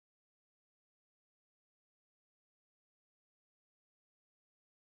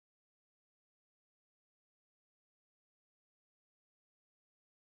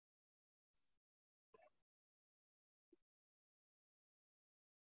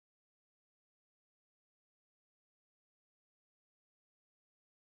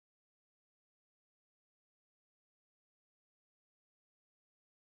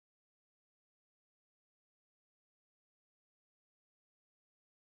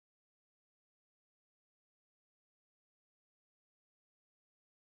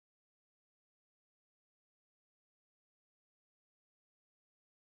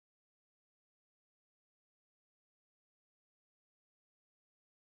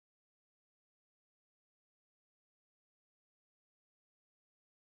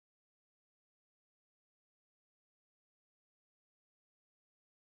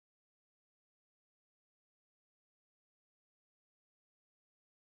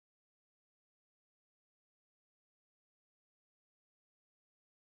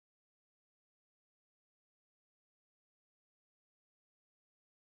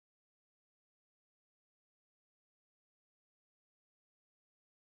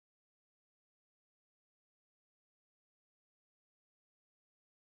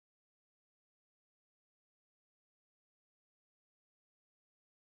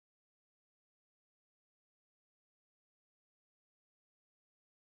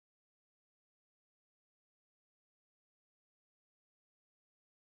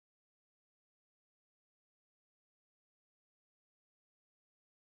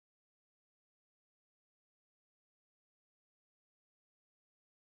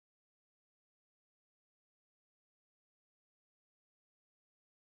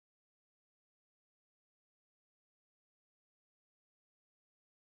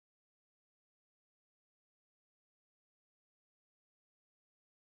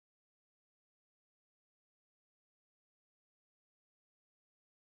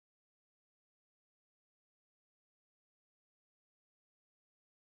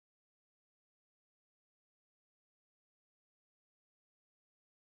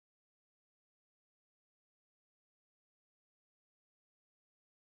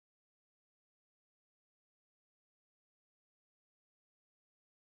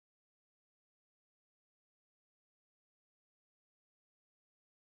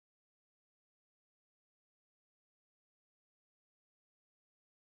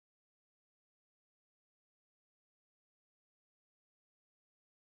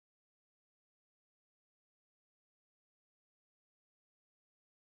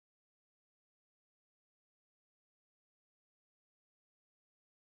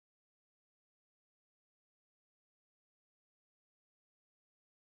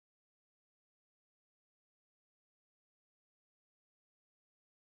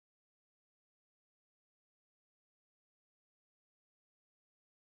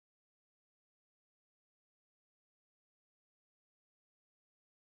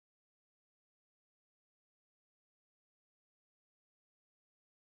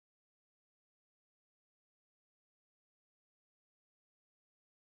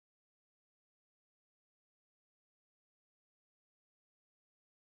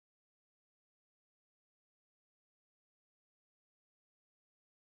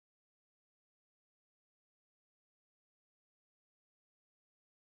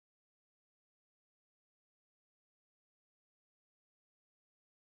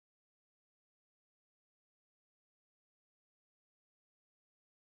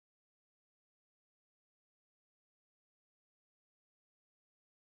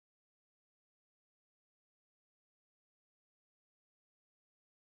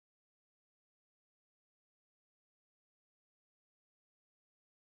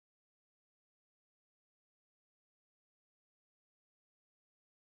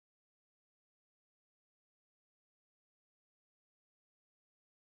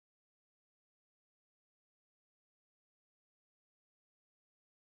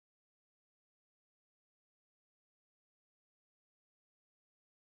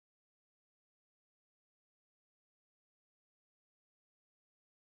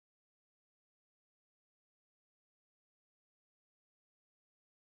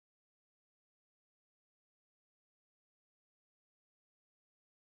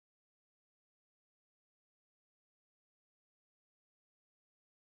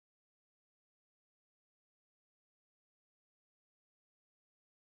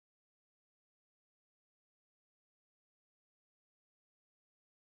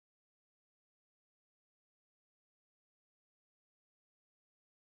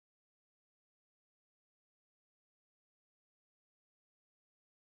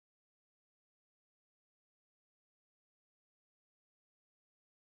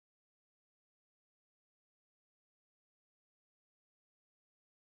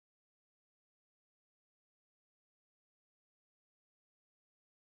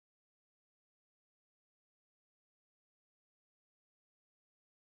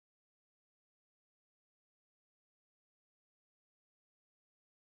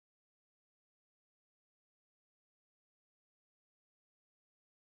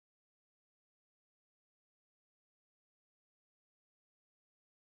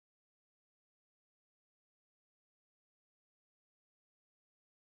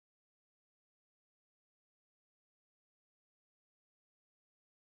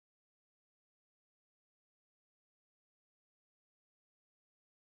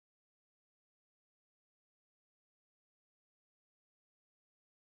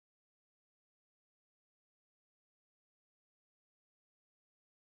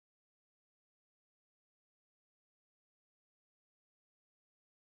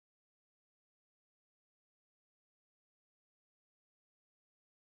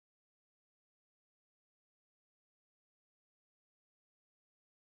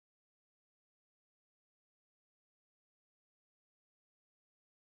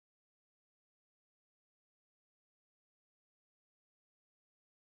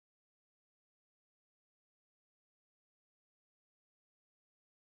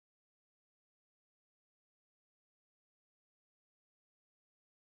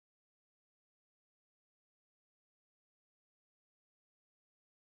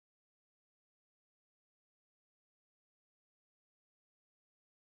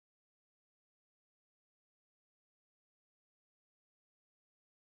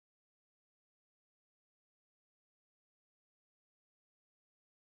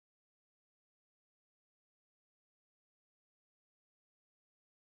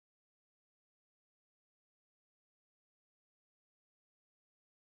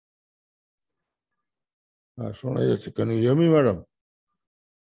শোনা যাচ্ছে। Can you hear me, madam?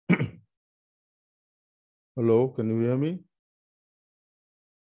 Hello, can you hear me?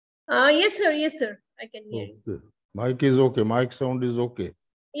 Yes, sir. Yes, sir. I can hear you. Okay. Mic is okay. Mic sound is okay.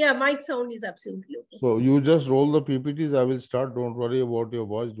 Yeah, mic sound is absolutely okay. So you just roll the PPTs. I will start. Don't worry about your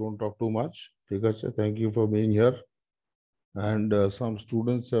voice. Don't talk too much. ঠিক আছে? Thank you for being here. And some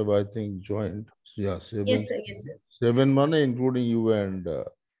students have, I think, joined. Yeah, Yes, sir. Yes, sir. 7 money, including you and.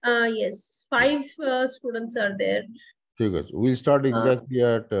 Yes, 5 students are there. ঠিক আছে. We'll start exactly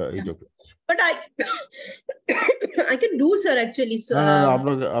at 8 o'clock. But I can do, sir, actually. So, না,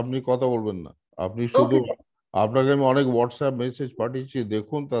 আপনি কথা বলবেন না। আপনি শুধু okay, sir. আপনাকে আমি অনেক হোয়াটসঅ্যাপ মেসেজ পাঠিয়েছি,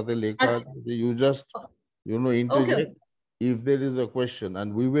 দেখুন তাতে লেখা আছে যে you just interject if there is a question, and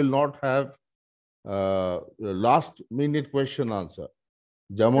we will not have last minute question answer.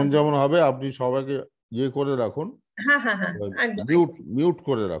 যেমন হবে আপনি সবাইকে করে রাখুন, মিউট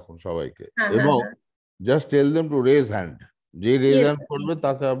করে রাখুন সবাইকে, এবং just tell them to raise hand. যে raise hand করবে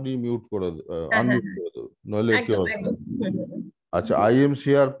তাকে আপনি মিউট করে আনমিউট করে দেবেন, নইলে কি হবে। আচ্ছা,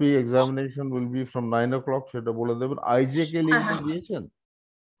 IMCRP examination will be from 9 o'clock, সেটা বলে দেবেন। IJK লিংকটা দিয়েছেন?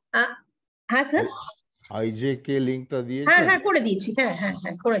 হ্যাঁ স্যার, IJK লিংকটা দিয়েছেন? হ্যাঁ করে দিয়েছি।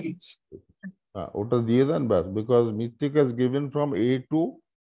 হ্যাঁ করে দিয়েছি। ওটা দিয়ে দেন ব্যাস, because Mithik has given from A to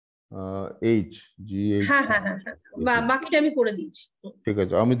H, GH। হ্যাঁ, বাকিটা আমি করে দিয়েছি। ঠিক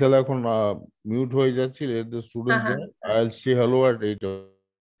আছে, আমি তাহলে এখন মিউট হয়ে যাচ্ছি। let the students join. I'll say hello at 8 o'clock.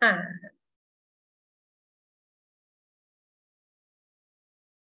 হ্যাঁ।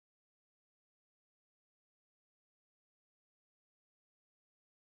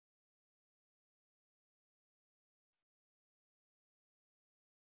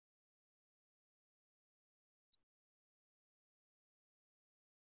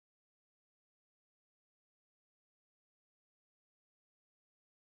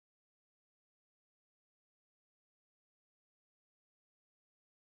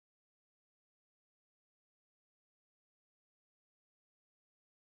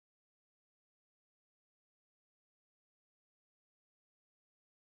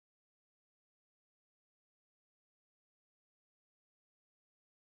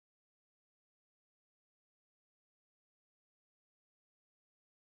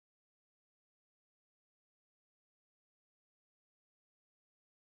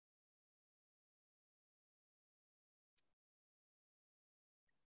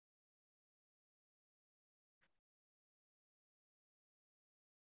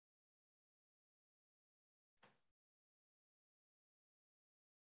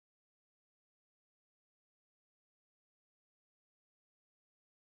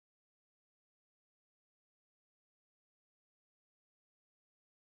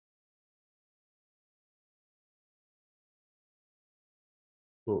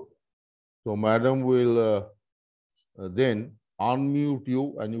 So madam will then unmute you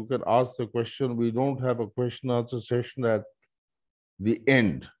and you can ask the question. We don't have a question answer session at the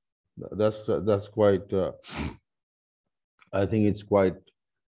end. That's quite I think it's quite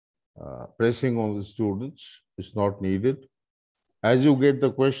pressing on the students. It's not needed. As you get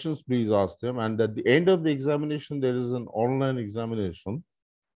the questions, please ask them. And at the end of the examination, there is an online examination,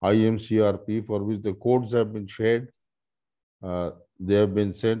 IMCRP, for which the codes have been shared. They have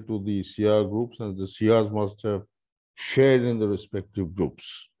been sent to the CR groups, and the CRs must have shared in the respective groups.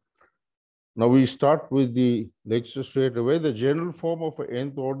 Now we start with the lecture straight away. The general form of an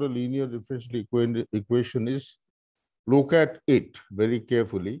nth order linear differential equation is, look at it very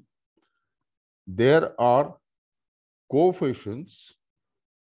carefully. There are coefficients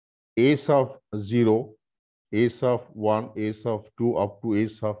ace of 0, ace of 1, ace of 2, up to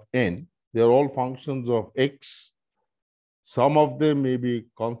ace of n. They are all functions of x. Some of them may be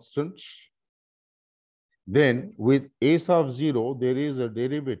constants. Then with ace of 0, there is a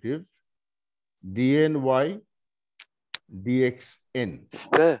derivative dny dxn.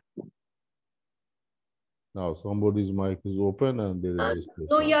 Sir. Now somebody's mic is open and there is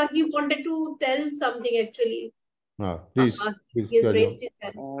so yeah, he wanted to tell something actually. Please he's raised his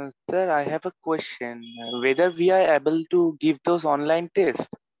hand. Sir, I have a question. Whether we are able to give those online tests?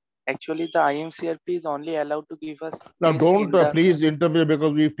 Actually, the IMCRP is only allowed to give us. Now, don't please interfere,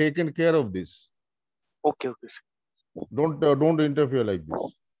 because we've taken care of this. Okay, sir. Don't interfere like this.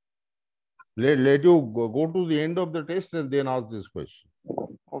 Let you go to the end of the test and then ask this question.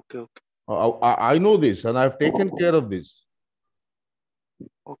 Okay. I know this and I've taken care of this.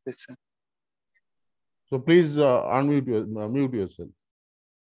 Okay, sir. So please mute yourself.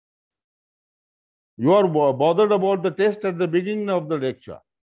 You are bothered about the test at the beginning of the lecture.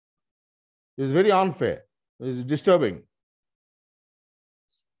 It's very unfair. It's disturbing.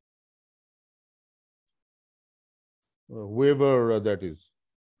 whoever that is.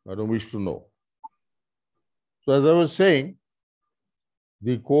 I don't wish to know. So as I was saying,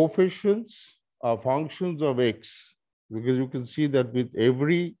 the coefficients are functions of x, because you can see that with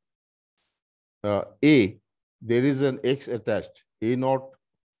every a, there is an x attached, a0,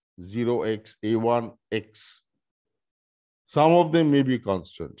 0x, a1, x. Some of them may be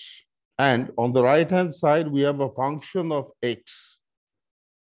constants. And on the right-hand side, we have a function of x.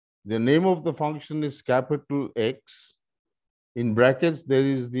 The name of the function is capital X. In brackets, there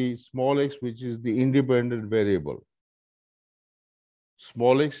is the small x, which is the independent variable.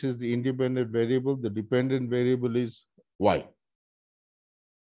 Small x is the independent variable. The dependent variable is y.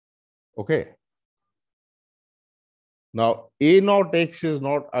 Okay. Now, a naught x is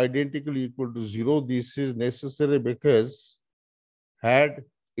not identically equal to 0. This is necessary because had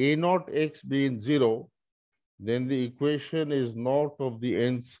a naught x been 0, then the equation is not of the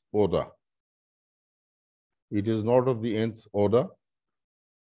nth order. It is not of the nth order.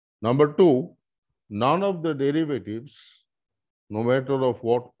 Number two, none of the derivatives, no matter of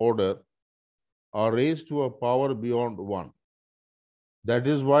what order, are raised to a power beyond 1. That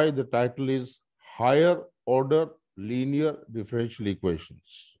is why the title is Higher Order Linear Differential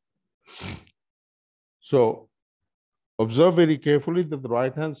Equations. So, observe very carefully that the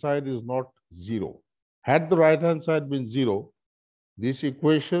right-hand side is not 0. Had the right-hand side been 0, this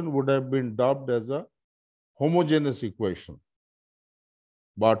equation would have been dubbed as a homogeneous equation.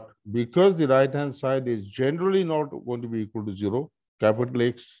 But because the right-hand side is generally not going to be equal to 0, capital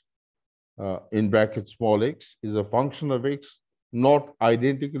X in brackets small x is a function of x not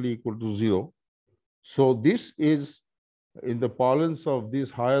identically equal to 0. So this is, in the parlance of these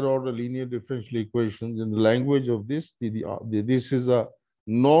higher order linear differential equations, in the language of this, this is a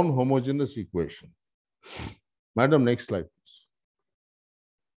non-homogeneous equation. Madam, next slide, please.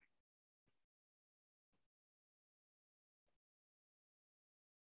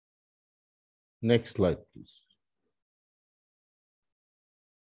 Next slide, please.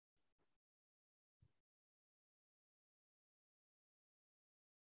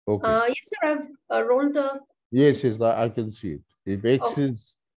 Okay. Yes, sir. I've rolled the. Yes, yes, I can see it. If x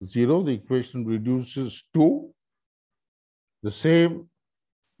is 0, the equation reduces to the same,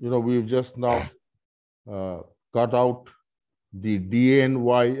 we've just now cut out the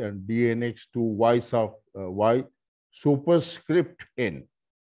dny and dnx to y sub y superscript n.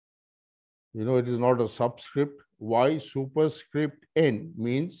 It is not a subscript. Y superscript n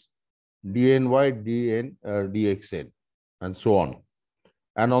means dny, dxn, and so on.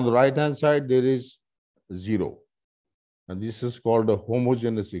 And on the right-hand side, there is 0. And this is called a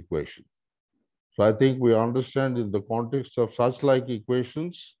homogeneous equation. So I think we understand in the context of such like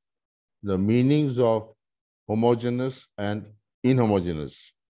equations, the meanings of homogeneous and inhomogeneous.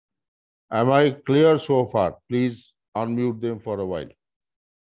 Am I clear so far? Please unmute them for a while.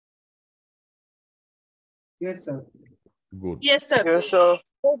 Yes, sir. Good. Yes, sir. Yes, sir.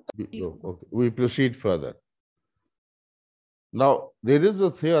 Okay, we proceed further. Now, there is a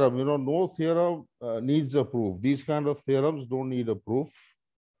theorem, no theorem needs a proof. These kind of theorems don't need a proof.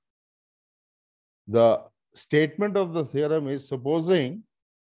 The statement of the theorem is, supposing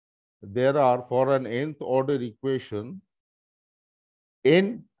there are, for an nth order equation,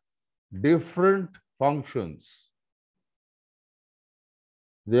 n different functions.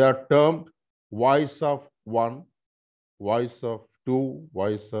 They are termed y sub 1, y sub 2,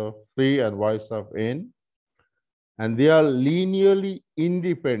 y sub 3, and y sub n. And they are linearly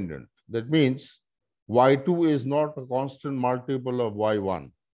independent. That means y2 is not a constant multiple of y1,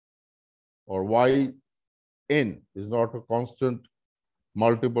 or yn is not a constant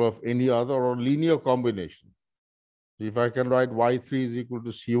multiple of any other, or linear combination. So if I can write y3 is equal to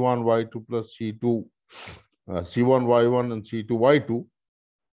c1 y2 plus c2, c1 y1 and c2 y2,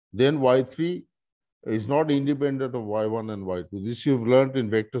 then y3 is not independent of y1 and y2. This you've learned in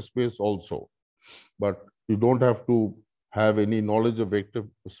vector space also, but you don't have to have any knowledge of vector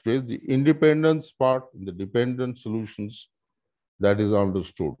space. The independence part, the dependent solutions, that is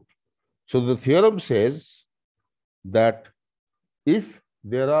understood. So the theorem says that if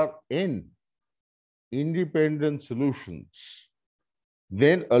there are n independent solutions,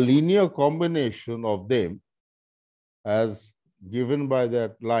 then a linear combination of them, as given by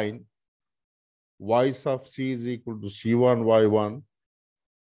that line, y sub c is equal to c1 y1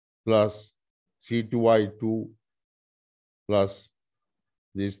 plus c2 y2 plus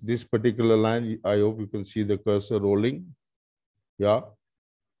this particular line. I hope you can see the cursor rolling. Yeah.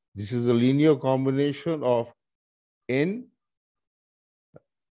 This is a linear combination of n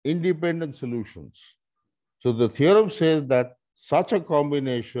independent solutions. So the theorem says that such a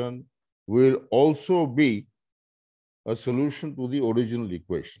combination will also be a solution to the original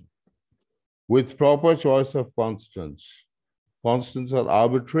equation with proper choice of constants. Constants are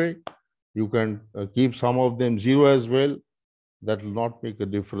arbitrary. You can keep some of them zero as well. That will not make a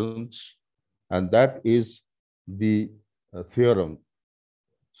difference. And that is the theorem.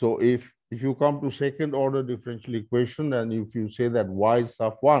 So if you come to second order differential equation, and if you say that y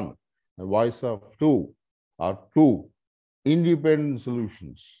sub 1 and y sub 2 are two independent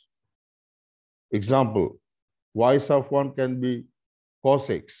solutions. Example, y sub 1 can be cos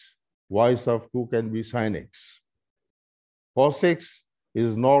x, y sub 2 can be sin x. Cos x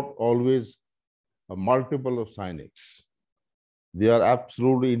is not always a multiple of sin x. They are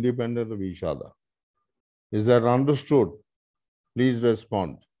absolutely independent of each other. Is that understood? Please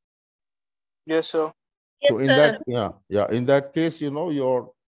respond. Yes, sir. Yes, So in sir. that, in that case,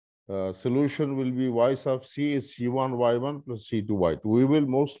 your solution will be y sub c is c1 y1 plus c2 y2. We will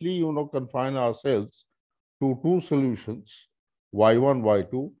mostly, confine ourselves to two solutions, y1,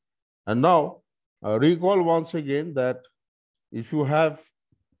 y2. And now recall once again that if you have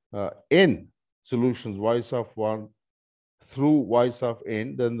n solutions, y sub 1 through y sub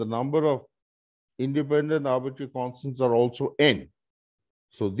n, then the number of independent arbitrary constants are also n.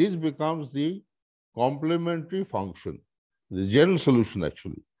 So this becomes the complementary function, the general solution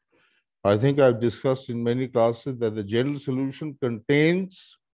actually. I think I've discussed in many classes that the general solution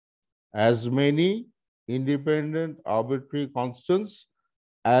contains as many independent arbitrary constants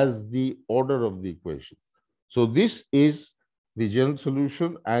as the order of the equation. So this is the general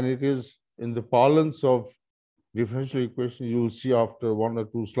solution, and it is in the parlance of differential equation you will see after one or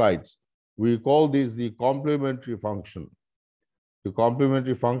two slides. We call this the complementary function. The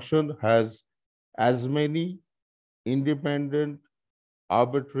complementary function has as many independent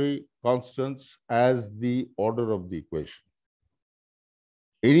arbitrary constants as the order of the equation.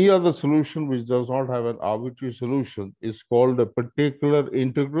 Any other solution which does not have an arbitrary solution is called a particular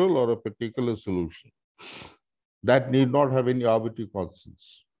integral or a particular solution. That need not have any arbitrary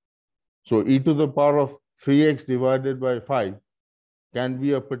constants. So e to the power of 3x divided by 5 can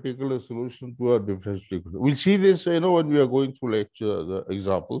be a particular solution to a differential equation. We'll see this, when we are going through lecture, the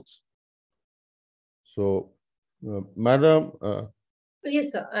examples. So, madam,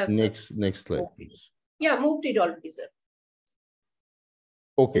 Yes, sir. next slide, please. Yeah, moved it already, sir.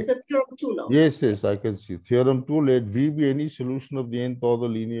 Okay. It's a theorem 2 now. Yes, I can see. Theorem 2, let V be any solution of the nth order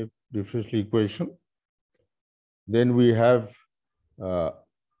linear differential equation. Then we have the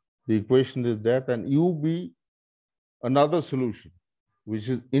equation is that, and U be another solution, which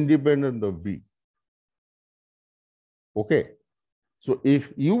is independent of V. Okay. So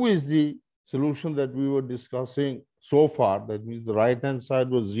if U is the solution that we were discussing so far, that means the right-hand side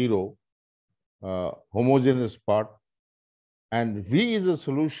was 0, homogeneous part, and V is a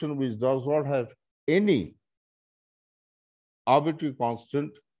solution which does not have any arbitrary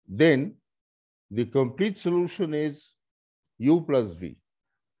constant, then the complete solution is U plus V.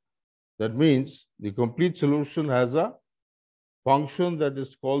 That means the complete solution has a function that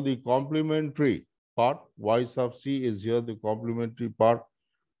is called the complementary part. Y sub c is here the complementary part.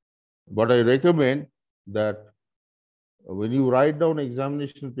 But I recommend that when you write down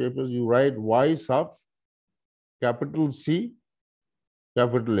examination papers, you write Y sub capital C,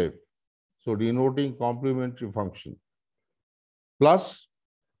 capital F. So denoting complementary function, plus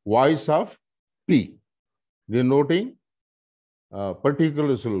Y sub P, denoting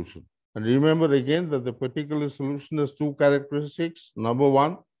particular solution. And remember again that the particular solution has two characteristics. Number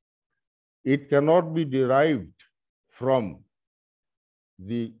one, it cannot be derived from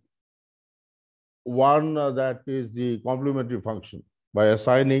the one that is the complementary function by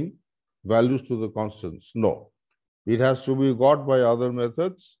assigning values to the constants. No, it has to be got by other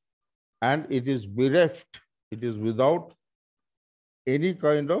methods, and it is bereft, it is without any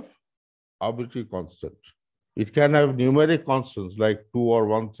kind of arbitrary constant. It can have numeric constants like 2 or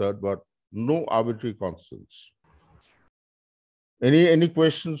 1/3, but no arbitrary constants. Any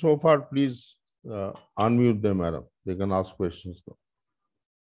questions so far? Please unmute them, madam. They can ask questions now.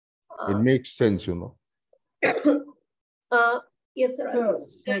 It makes sense, Yes, sir. So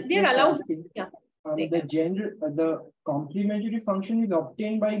They're just allowed. asking, Yeah. the complementary function is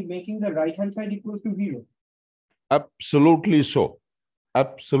obtained by making the right-hand side equals to 0. Absolutely so.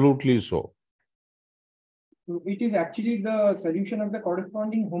 Absolutely so. So it is actually the solution of the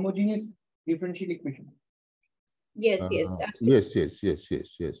corresponding homogeneous differential equation. Yes, absolutely.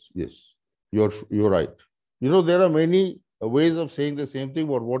 Yes. You're right. There are many ways of saying the same thing,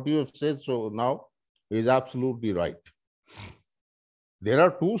 but what you have said so now is absolutely right. There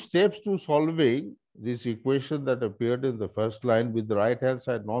are two steps to solving this equation that appeared in the first line with the right-hand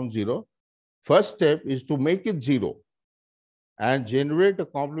side non-zero. First step is to make it 0. and generate a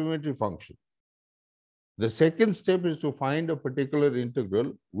complementary function. The second step is to find a particular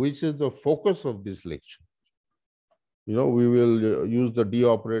integral, which is the focus of this lecture. You know, we will use the D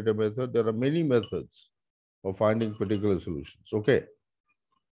operator method. There are many methods of finding particular solutions. Okay.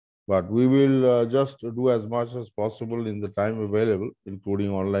 But we will just do as much as possible in the time available, including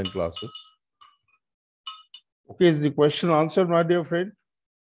online classes. Okay, is the question answered, my dear friend?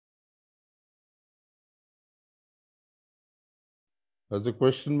 Has the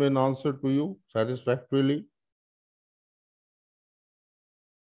question been answered to you satisfactorily?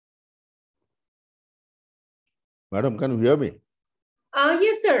 Madam, can you hear me?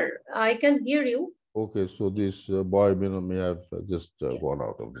 Yes, sir. I can hear you. Okay, so this boy may have just gone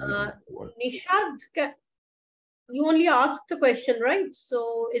out of the meeting. Nishad, you only asked the question, right?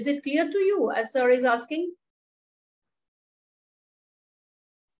 So is it clear to you as sir is asking?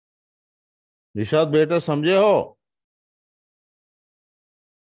 Nishad बेटा समझे हो?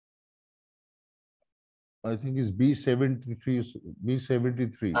 I think it's B73.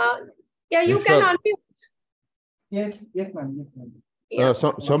 B73. Yeah, you can unmute. Yes, ma'am. Yes, ma'am. Yeah.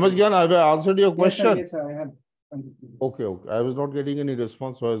 समझ गया ना? Have I answered your question? Yes, sir, I have. Okay. I was not getting any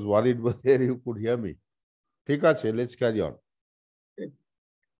response, so I was worried whether you could hear me. ठीक है, let's carry on.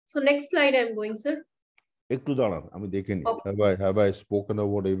 So next slide I'm going, sir. একটু দাঁড়ান, আমি দেখে নিই. Have I spoken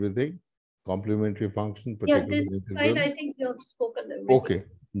about everything? Complementary function, Yeah, particular this integral. slide I think you have spoken everything. Okay,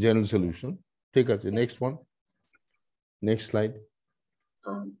 general solution. ঠিক আছে, next one. Next slide.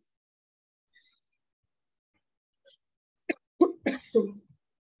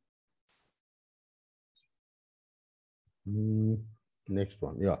 Next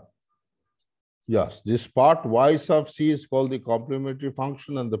one, yeah. Yes, this part y sub c is called the complementary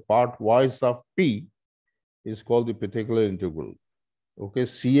function, and the part y sub p is called the particular integral. Okay,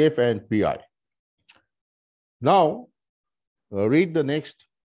 CF and PI. Now, read the next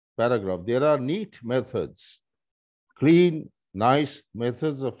paragraph. There are neat methods, clean, nice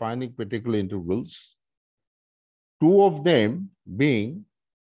methods of finding particular integrals. Two of them being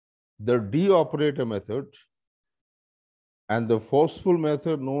the D operator method and the forceful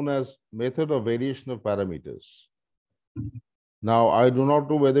method known as method of variation of parameters. Now, I do not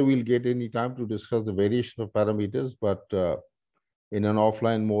know whether we'll get any time to discuss the variation of parameters, but in an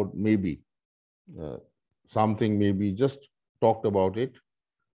offline mode, maybe something may be just talked about it.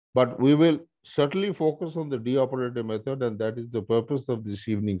 But we will certainly focus on the D operator method, and that is the purpose of this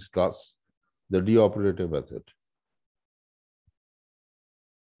evening's class, the D operator method.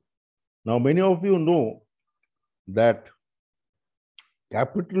 Now, many of you know that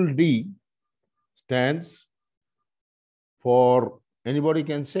capital D stands for, anybody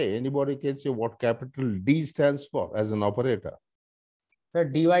can say what capital D stands for as an operator. The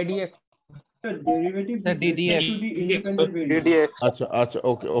dydx. The derivative The with respect to the independent variable. DDX, Acha,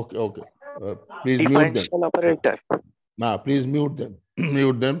 okay. Please mute them. differential operator. Now, please mute them.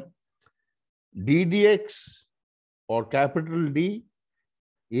 Mute them. DDX or capital D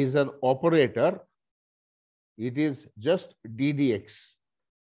is an operator. It is just DDX.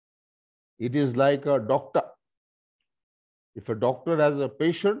 It is like a doctor. If a doctor has a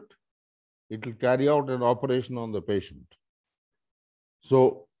patient, it will carry out an operation on the patient.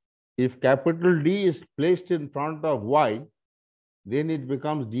 So, if capital D is placed in front of Y, then it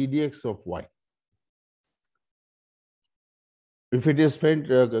becomes DDX of Y. If it is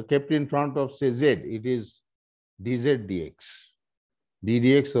kept in front of, say, Z, it is DZ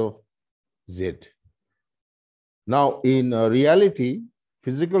DDX of Z. Now, in reality,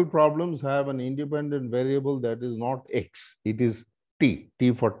 physical problems have an independent variable that is not X. It is T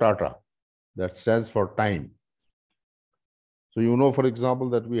for Tata. That stands for time. So you know, for example,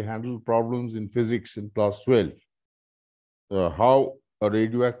 that we handle problems in physics in class 12. How a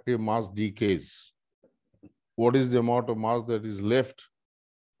radioactive mass decays. What is the amount of mass that is left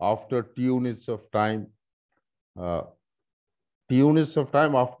after T units of time? T units of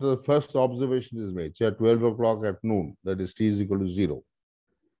time after the first observation is made, say at 12 o'clock at noon, that is T is equal to 0.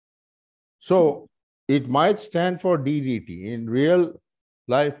 So it might stand for ddt. In real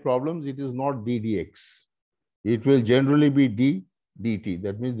life problems, it is not ddx. It will generally be d dt.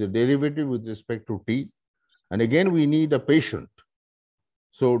 That means the derivative with respect to t. And again, we need a patient.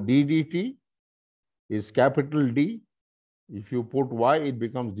 So d dt is capital D. If you put y, it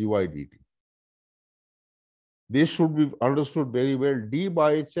becomes dy dt. This should be understood very well. D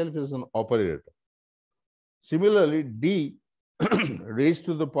by itself is an operator. Similarly, d raised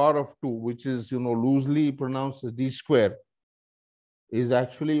to the power of 2, which is, loosely pronounced as d square, is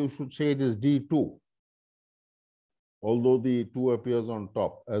actually, you should say it is d2. Although the 2 appears on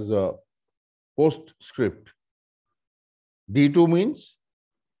top as a postscript. D2 means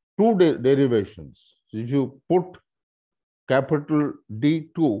two derivations. So if you put capital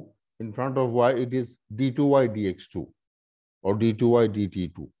D2 in front of y, it is d2y dx2 or d2y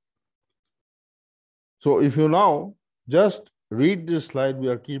dt2. So if you now just read this slide, we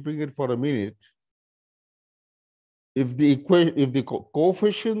are keeping it for a minute. If the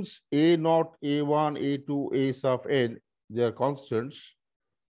coefficients a0, a1, a2, a sub n, they are constants,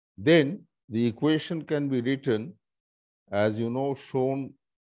 then the equation can be written as you know, shown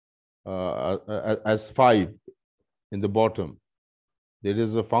as 5 in the bottom. There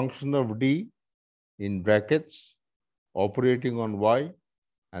is a function of d in brackets operating on y,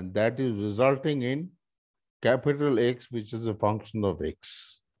 and that is resulting in capital X, which is a function of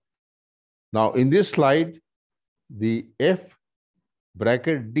x. Now, in this slide, the f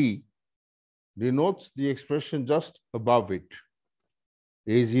bracket d denotes the expression just above it.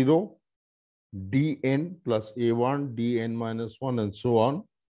 A0, dn plus a1, dn minus 1, and so on,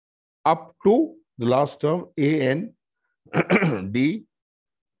 up to the last term, an d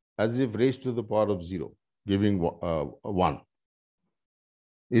as if raised to the power of 0, giving 1.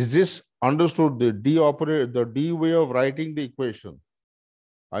 Is this understood? The d way of writing the equation?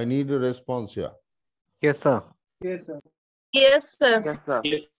 I need a response here. Yes, sir. Yes, sir. Yes, sir. Yes, sir.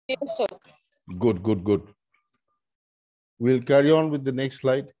 Yes, sir. Good, good, good. We'll carry on with the next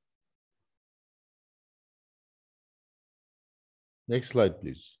slide. Next slide,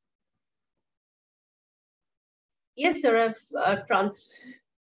 please. Yes, sir. I've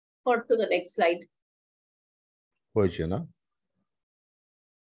transferred to the next slide. Question,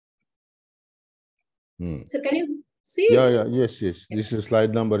 So can you see Yeah, it? yeah, yes, yes. This is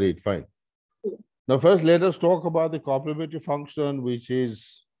slide number 8. Fine. Now, first, let us talk about the complementary function, which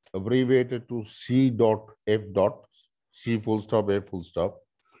is abbreviated to C dot F dot, C full stop, F full stop.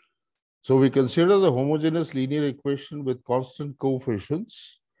 So we consider the homogeneous linear equation with constant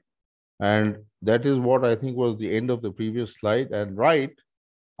coefficients. And that is what I think was the end of the previous slide. And write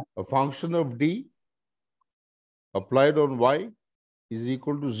a function of d applied on y is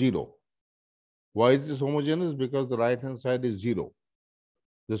equal to 0. Why is this homogeneous? Because the right-hand side is 0.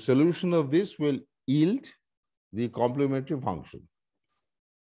 The solution of this will yield the complementary function.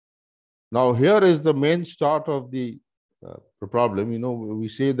 Now, here is the main start of the problem. You know, we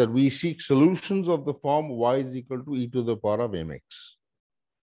say that we seek solutions of the form y is equal to e to the power of mx.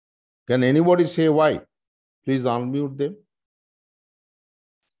 Can anybody say why? Please unmute them.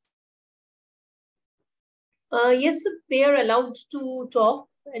 Yes, sir, they are allowed to talk.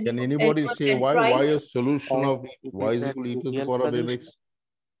 Can anybody anyone say can why? try. Why a solution of It y is is a equal to e to the trivial power of solution.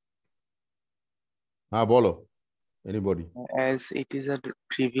 mx? Bolo. Anybody? As it is a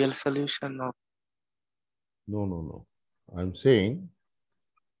trivial solution of No, no, no. I'm saying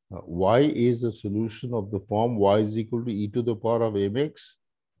y is a solution of the form y is equal to e to the power of mx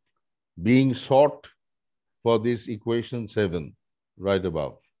being sought for this equation 7 right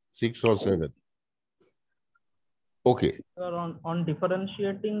above, 6 or 7. Okay. Sir, on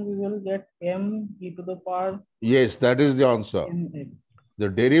differentiating, we will get m e to the power Yes, that is the answer. mx. The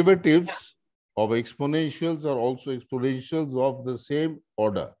derivatives of exponentials are also exponentials of the same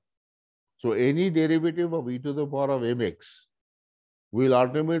order. So any derivative of e to the power of mx will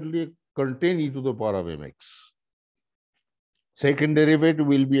ultimately contain e to the power of mx. Second derivative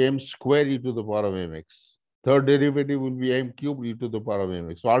will be m square e to the power of mx. Third derivative will be m cubed e to the power of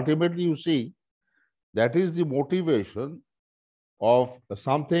mx. So ultimately, you see, that is the motivation of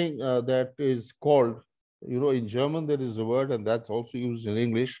something that is called, you know, in German there is a word, and that's also used in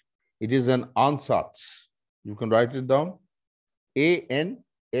English. It is an Ansatz. You can write it down. A-N-S-A-T-Z.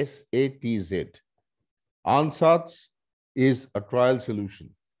 Ansatz is a trial solution.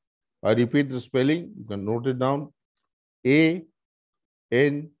 I repeat the spelling. You can note it down. A-N-S-A-T-Z.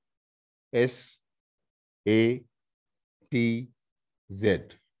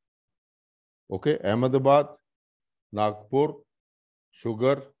 Okay, Ahmedabad, Nagpur,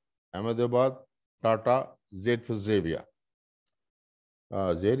 Sugar, Ahmedabad, Tata, Z for Xavier.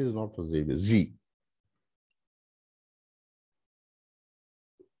 Z is not for Xavier, Z.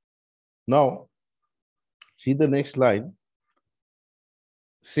 Now, see the next line.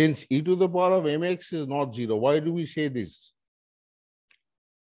 Since e to the power of mx is not 0, why do we say this?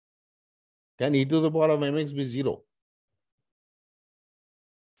 Can e to the power of mx be 0?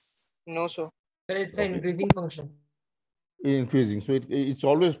 No, sir. Sir, it's Okay. an increasing function. Increasing. So it's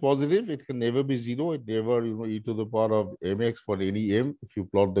always positive. It can never be 0. It never, you know, e to the power of mx for any m. If you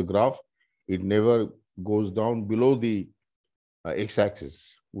plot the graph, it never goes down below the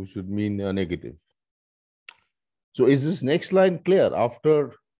x-axis, which would mean negative. So is this next line clear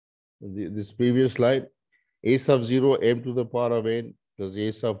after this previous slide? a sub 0 m to the power of n plus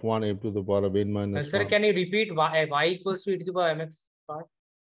a sub 1 m to the power of n minus Sir, 1. can you repeat y equals to e to the power mx part?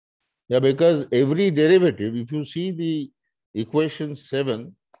 Yeah, because every derivative, if you see the equation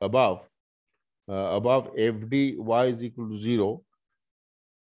 7 above fd y is equal to 0,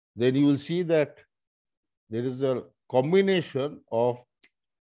 then you will see that there is a combination of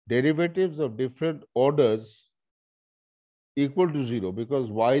derivatives of different orders equal to 0,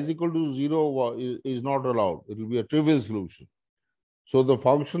 because y is equal to 0 is not allowed. It will be a trivial solution. So the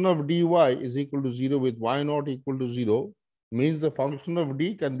function of dy is equal to 0 with y not equal to 0 means the function of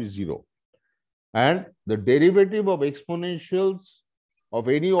d can be 0. And the derivative of exponentials of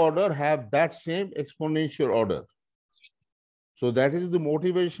any order have that same exponential order. So that is the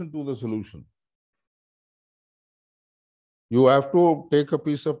motivation to the solution. You have to take a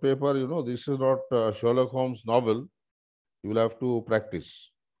piece of paper, this is not Sherlock Holmes novel. You will have to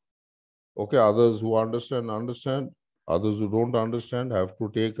practice. Okay, others who understand, understand. Others who don't understand have to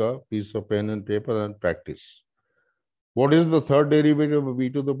take a piece of pen and paper and practice. What is the third derivative of e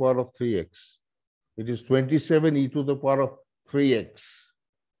to the power of 3x? It is 27 e to the power of 3x,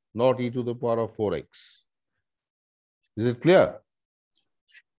 not e to the power of 4x. Is it clear?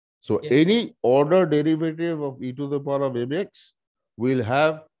 So Yes. any order derivative of e to the power of mx will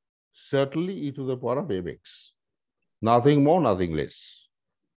have certainly e to the power of mx. Nothing more, nothing less.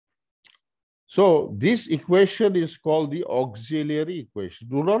 So this equation is called the auxiliary equation.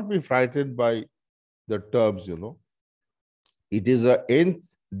 Do not be frightened by the terms, It is a nth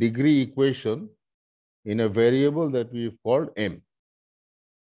degree equation in a variable that we've called m.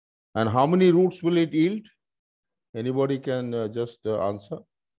 And how many roots will it yield? Anybody can just answer?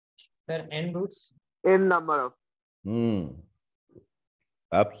 Sir, n roots. N number of.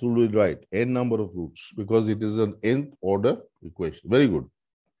 Absolutely right. N number of roots, because it is an nth order equation. Very good.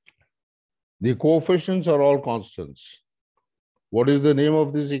 The coefficients are all constants. What is the name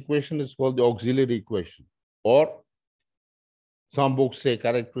of this equation? It's called the auxiliary equation, or some books say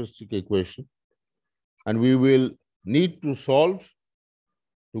characteristic equation. And we will need to solve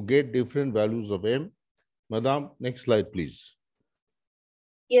to get different values of m. Madam, next slide, please.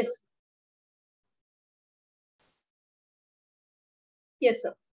 Yes. Yes,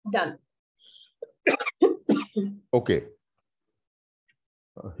 sir. Done. Okay.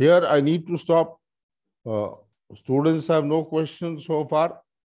 Here I need to stop. Students have no questions so far.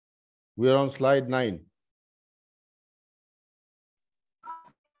 We are on slide 9.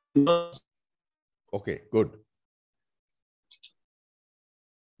 Okay, good.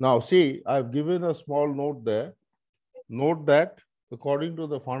 Now see, I've given a small note there. Note that according to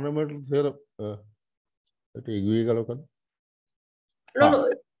the fundamental theorem,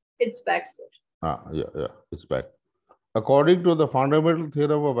 No, it's back, sir. Yeah, it's back. According to the fundamental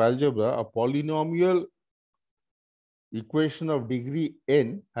theorem of algebra, a polynomial equation of degree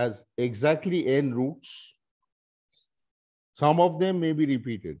n has exactly n roots. Some of them may be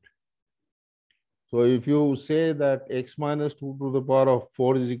repeated. So if you say that x minus 2 to the power of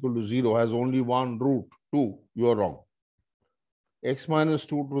 4 is equal to 0 has only one root, 2, you are wrong. X minus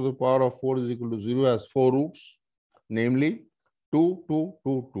 2 to the power of 4 is equal to 0 has 4 roots, namely 2, 2,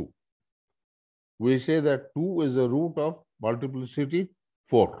 2, 2. We say that 2 is a root of multiplicity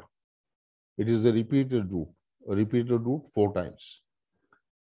 4. It is a repeated root 4 times.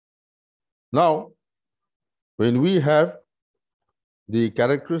 Now, when we have the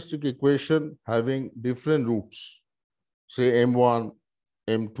characteristic equation having different roots, say m1,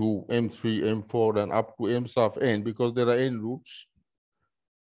 m2, m3, m4, and up to m sub n, because there are n roots,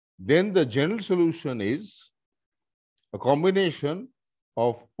 then the general solution is a combination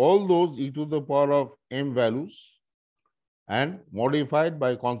of all those e to the power of m values and modified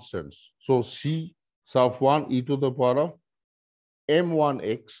by constants. So c sub 1 e to the power of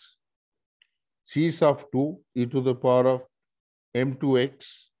m1x, c sub 2 e to the power of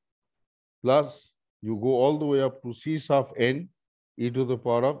m2x, plus you go all the way up to c sub n e to the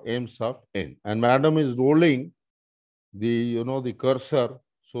power of m sub n. And madam is rolling the the cursor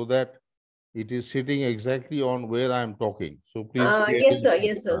so that it is sitting exactly on where I am talking. So please. Yes, sir.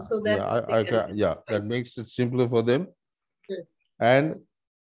 Yes, sir. So that that makes it simpler for them. And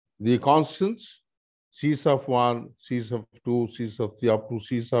the constants c sub 1, c sub 2, c sub 3 up to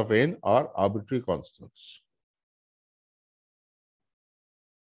c sub n are arbitrary constants.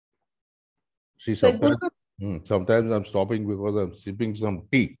 See, sometimes I'm stopping because I'm sipping some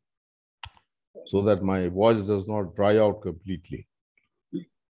tea so that my voice does not dry out completely.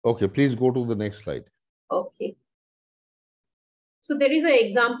 Okay, please go to the next slide. Okay. So there is an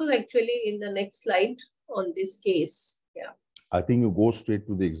example actually in the next slide on this case. Yeah. I think you go straight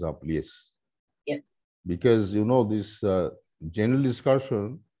to the example. Yes. Yeah. because this general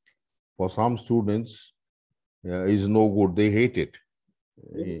discussion for some students is no good. They hate it.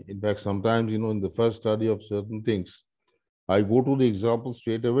 In fact, sometimes in the first study of certain things, I go to the examples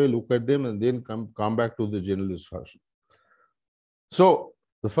straight away, look at them, and then come back to the general discussion. So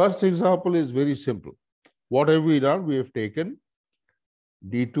the first example is very simple. What have we done? We have taken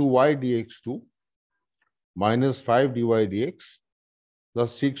d2y dx2 minus 5 dy dx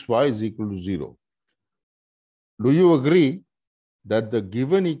plus 6y is equal to 0. Do you agree that the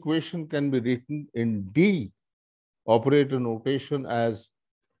given equation can be written in D operator notation as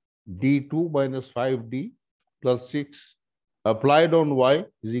d2 minus 5d plus 6 applied on y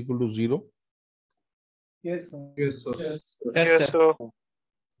is equal to 0? Yes, sir. Yes, sir. Yes, sir.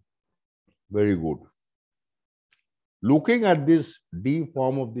 Very good. Looking at this D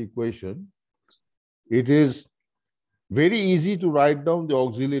form of the equation, it is very easy to write down the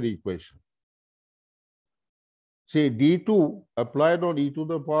auxiliary equation. Say d2 applied on e to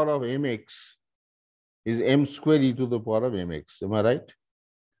the power of mx is m square e to the power of mx. Am I right?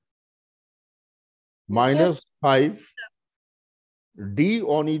 Minus 5 d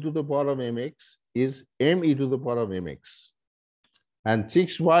on e to the power of mx is m e to the power of mx. And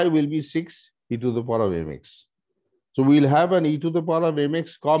 6y will be 6 e to the power of mx. So we'll have an e to the power of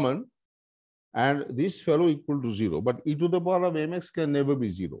mx common, and this fellow equal to 0. But e to the power of mx can never be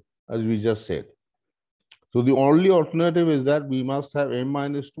 0, as we just said. So the only alternative is that we must have m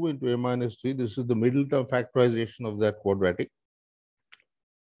minus 2 into m minus 3. This is the middle term factorization of that quadratic.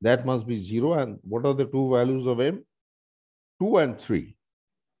 That must be 0. And what are the two values of m? 2 and 3.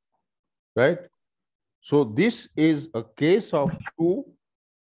 Right? So this is a case of two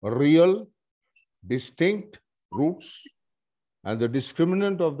real distinct roots, and the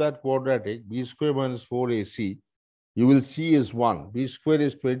discriminant of that quadratic, b square minus 4ac, you will see is 1. B square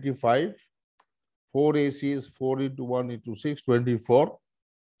is 25. 4ac is 4 into 1 into 6, 24.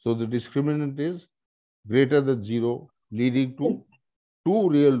 So the discriminant is greater than 0, leading to two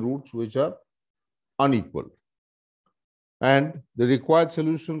real roots which are unequal. And the required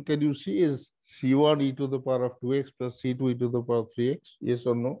solution, can you see, is c1 e to the power of 2x plus c2 e to the power of 3x? Yes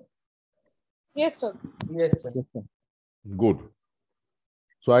or no? Yes, sir. Yes, sir. Good.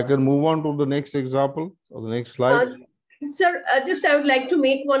 So I can move on to the next example or the next slide. Sir, just I would like to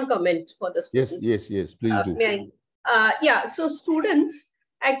make one comment for the Yes, students. yes, please do. May I? Yeah, so students,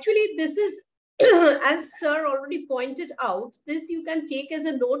 actually this is, as sir already pointed out, this you can take as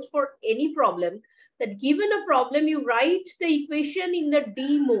a note for any problem, that given a problem, you write the equation in the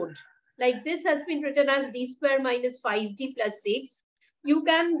D mode. Like this has been written as d square minus 5d plus 6. You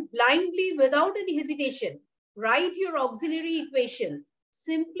can blindly, without any hesitation, write your auxiliary equation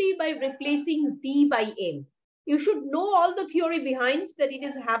simply by replacing d by m. You should know all the theory behind that it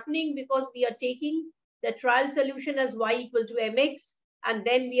is happening because we are taking the trial solution as y equal to mx, and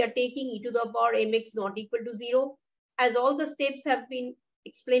then we are taking e to the power mx not equal to 0, as all the steps have been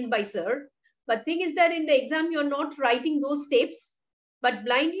explained by sir. But thing is that in the exam, you're not writing those steps, but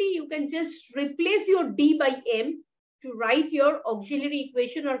blindly you can just replace your d by m to write your auxiliary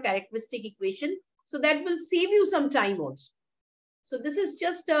equation or characteristic equation. So that will save you some time also. So this is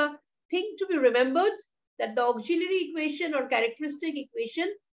just a thing to be remembered, that the auxiliary equation or characteristic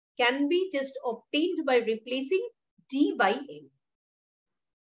equation can be just obtained by replacing d by m.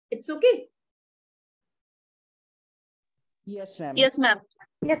 It's okay? Yes, ma'am. Yes, ma'am.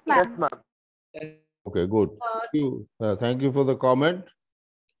 Yes, Yes, ma'am. ma'am. Okay, good. Thank you for the comment.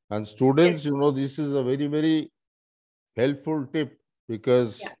 And students, Yes. This is a very, very helpful tip,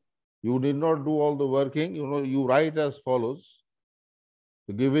 because you did not do all the working. You write as follows.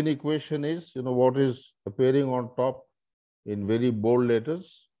 The given equation is, what is appearing on top in very bold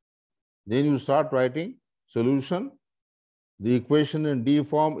letters. Then you start writing solution. The equation in D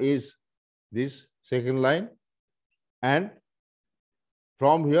form is this second line. And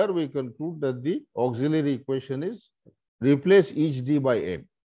from here, we conclude that the auxiliary equation is replace each d by m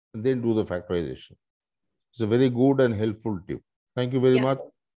and then do the factorization. It's a very good and helpful tip. Thank you very much.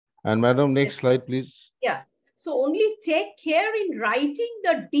 And madam, next slide, please. Yeah. So only take care in writing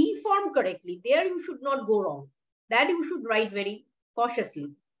the D form correctly. There you should not go wrong. That you should write very cautiously.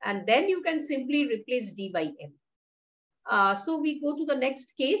 And then you can simply replace D by M. So we go to the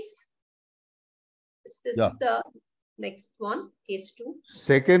next case. This is the next one, case 2.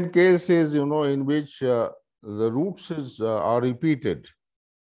 Second case is, in which the roots are repeated.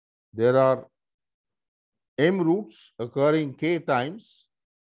 There are m roots occurring k times,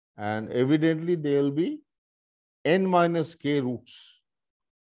 and evidently there will be n minus k roots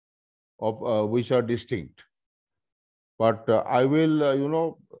of which are distinct. But I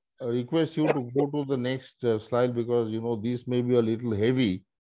will, request you to go to the next slide because, you know, these may be a little heavy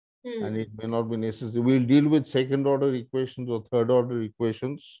and it may not be necessary. We'll deal with second order equations or third order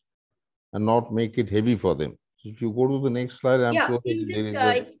equations and not make it heavy for them. So if you go to the next slide, I'm sure that you they'll just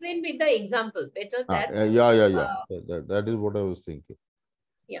enjoy. explain with the example. Better that. That is what I was thinking.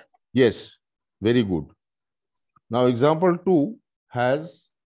 Yeah. Yes, very good. Now, example 2 has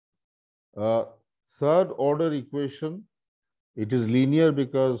a third order equation. It is linear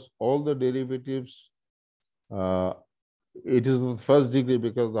because all the derivatives, it is the first degree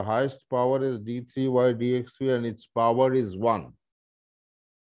because the highest power is d3y dx3 and its power is 1.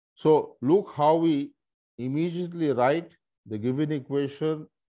 So look how we immediately write the given equation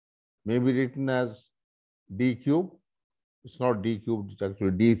may be written as d cube. It's not d cubed, it's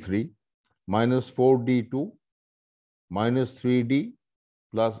actually d3 minus 4d2 minus 3d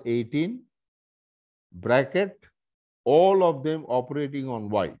plus 18 bracket all of them operating on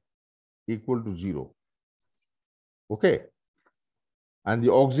y equal to 0. Okay. And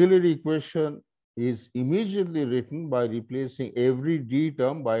the auxiliary equation is immediately written by replacing every d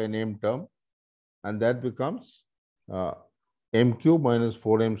term by an m term, and that becomes m cube minus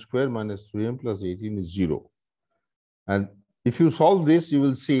 4m square minus 3m plus 18 is 0. And if you solve this, you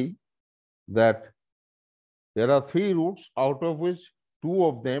will see that there are 3 roots, out of which 2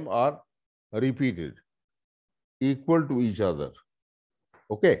 of them are repeated, equal to each other.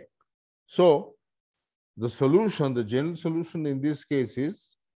 Okay. So the solution, the general solution in this case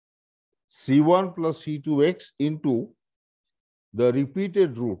is C1 plus C2x into the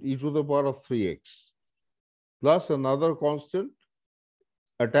repeated root e to the power of 3x plus another constant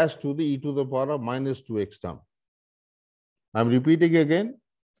attached to the e to the power of minus 2x term. I'm repeating again.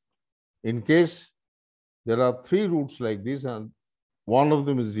 In case there are 3 roots like this and one of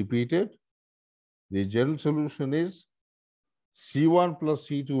them is repeated, the general solution is C1 plus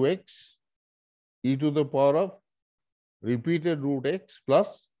C2x e to the power of repeated root x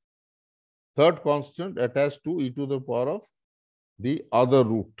plus third constant attached to e to the power of the other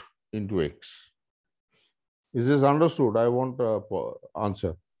root into x. Is this understood? I want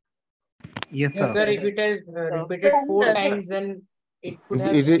answer. Yes, sir. Sir, if it is repeated 4 times, then it could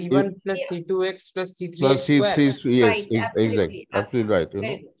have C1 plus C2x plus C3x plus C3, square. yes, Right, exactly, absolutely right. You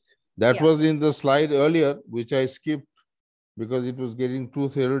know, that Yeah. was in the slide earlier, which I skipped because it was getting too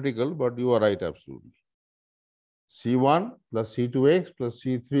theoretical, but you are right, absolutely. C1 plus C2x plus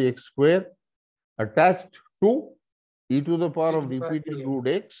C3x square attached to e to the power of repeated root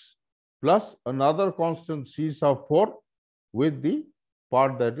x plus another constant c sub 4 with the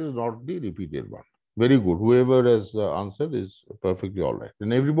part that is not the repeated one. Very good. Whoever has answered is perfectly all right.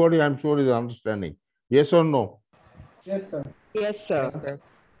 And everybody, I'm sure, is understanding. Yes or no? Yes, sir. Yes, sir.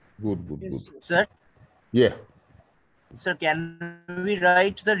 Good, good, good. Sir, Yeah. sir, can we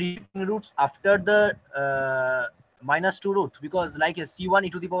write the repeating roots after the minus 2 root? Because like a C1 e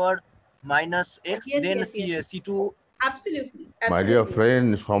to the power minus x, Yes, then yes, yes. C2. Absolutely. My dear Absolutely. friend,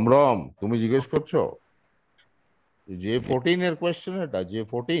 Somram, তুমি জিজ্ঞেস করছো? J14 এর question এটা,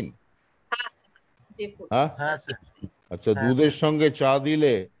 J14? হ্যাঁ? হ্যাঁ, sir. আচ্ছা, দুধের সঙ্গে চা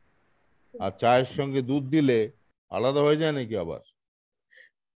দিলে আর চায়ের সঙ্গে দুধ দিলে আলাদা হয়ে যায় নাকি আবার?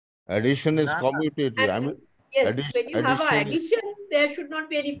 Addition is commutative. I mean, yes, when you have an addition addition, there should not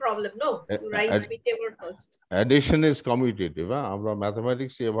be any problem. No, you write whichever first. Addition is commutative. হ্যাঁ, আমরা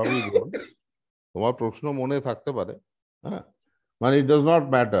ম্যাথমেটিক্স এভাবেই বলি। তোমার প্রশ্ন মনে থাকতে পারে। হ্যাঁ, মানে it does not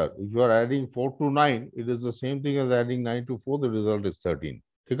matter. If you are adding 4 to 9, it is the same thing as adding 9 to 4. The result is 13.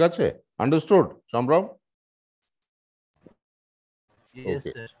 ঠিক আছে? Understood, Sambhav? Yes,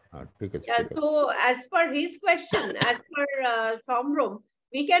 sir. ঠিক আছে। Yeah, so as per his question, as per Sambhav,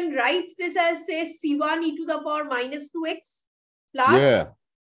 we can write this as say C1 e to the power minus 2x plus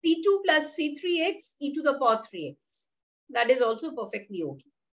C2 plus C3x e to the power 3x. That is also perfectly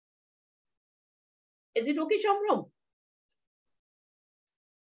okay. Is it okay, Sambhav?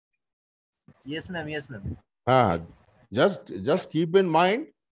 Yes, ma'am. Yes, ma'am. Just keep in mind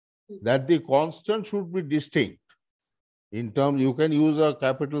that the constant should be distinct. In terms, you can use a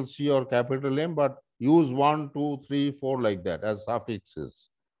capital C or capital M, but use 1, 2, 3, 4 like that as suffixes.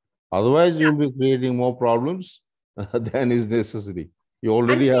 Otherwise, you'll be creating more problems than is necessary. You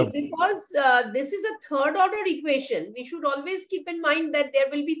already have. Because this is a third order equation, we should always keep in mind that there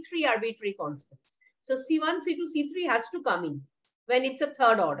will be 3 arbitrary constants. So C1, C2, C3 has to come in when it's a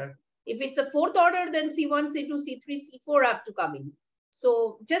third order. If it's a fourth order, then C1, C2, C3, C4 have to come in. So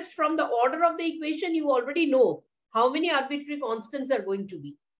just from the order of the equation, you already know how many arbitrary constants are going to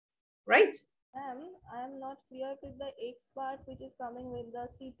be, right? Ma'am, I am not clear with the x part which is coming with the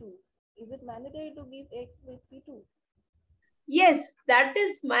C2. Is it mandatory to give x with C2? Yes, that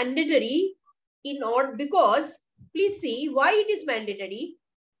is mandatory in order, because please see why it is mandatory.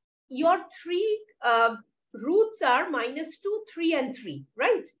 Your three roots are -2, 3, and 3,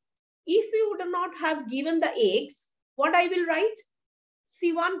 right? If you would not have given the x, what I will write?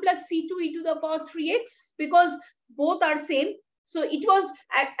 C1 plus C2 e to the power 3x, because both are same. So it was,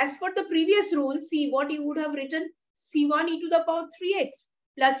 as per the previous rule, see what you would have written: C1 e to the power 3x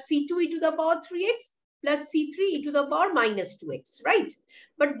plus C2 e to the power 3x plus C3 e to the power -2x, right?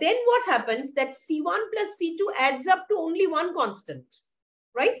 But then what happens, that C1 plus C2 adds up to only one constant,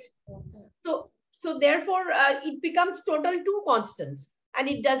 right? So therefore, it becomes total two constants, and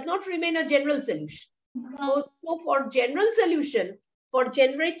it does not remain a general solution. So for general solution, for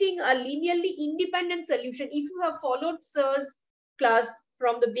generating a linearly independent solution, if you have followed Sir's class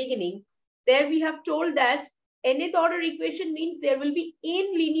from the beginning, there we have told that nth order equation means there will be n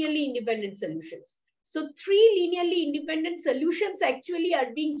linearly independent solutions. So 3 linearly independent solutions actually are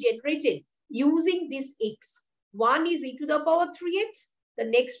being generated using this x. One is e to the power 3x, the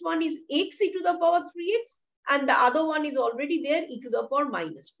next one is x e to the power 3x, and the other one is already there, e to the power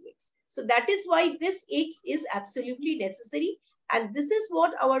 -2x. So that is why this x is absolutely necessary. And this is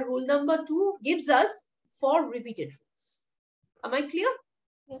what our rule number 2 gives us for repeated roots. Am I clear?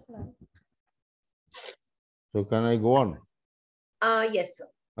 Yes, ma'am. So can I go on? Yes, sir.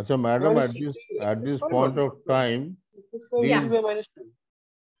 Acha, madam, at this point of time, please,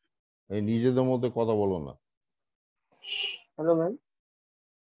 নিজেদের মধ্যে কথা বলো না। Hello, ma'am.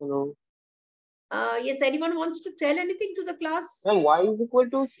 Hello. Yes, anyone wants to tell anything to the class? Ma'am, y is equal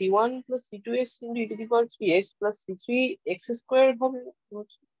to C1 plus C2x into e to the power 3x plus C3x squared.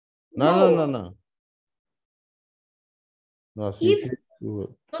 No. No,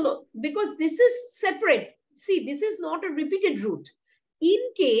 No, because this is separate. See, this is not a repeated root. In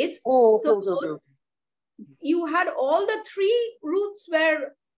case, suppose you had all the 3 roots were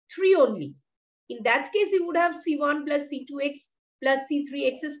 3 only. In that case, you would have C1 plus C2x plus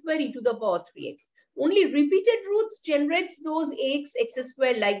C3x square e to the power 3x. Only repeated roots generates those x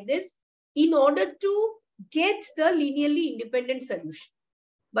square like this in order to get the linearly independent solution.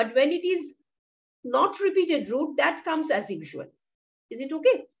 But when it is not repeated root, that comes as usual. Is it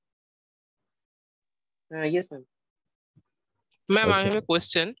okay? Yes, ma'am. Ma'am, I have a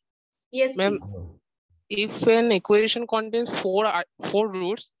question. Yes, ma'am. If an equation contains four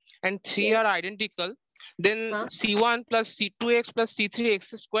roots and 3 are identical, then C1 plus C2x plus C3x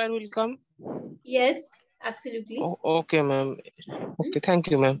square will come? Yes, absolutely. Oh, okay, ma'am. Okay, thank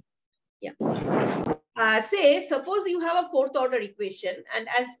you, ma'am. Yeah. Say, suppose you have a 4th order equation, and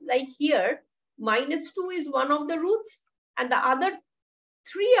as like here, -2 is one of the roots, and the other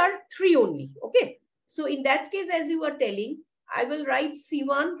 3 are 3 only. Okay. So in that case, as you were telling, I will write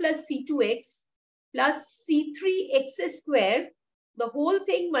C1 plus C2x plus C3x square, the whole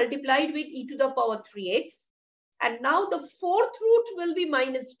thing multiplied with e to the power 3x. And now the 4th root will be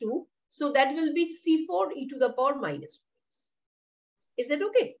 -2. So that will be C4 e to the power -2x. Is that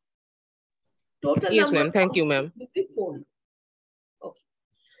okay? Total yes, number. ma'am. Thank you, ma'am. Okay.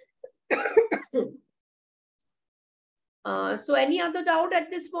 So any other doubt at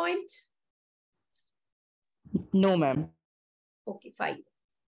this point? No, ma'am. Okay, fine.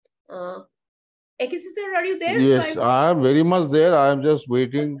 Ekisi sir, are you there? Yes, so I am very much there. I am just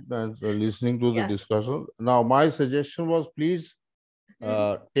waiting and listening to the discussion. Now, my suggestion was, please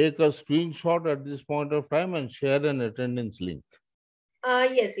take a screenshot at this point of time and share an attendance link.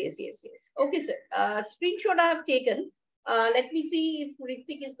 Yes. Okay, sir. Screenshot I have taken. Let me see if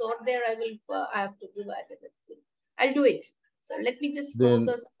Ritik is not there. I have to give attendance link. I'll do it. So let me just then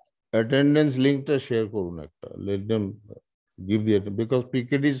attendance link to share korun ekta. Let them give the attendance, because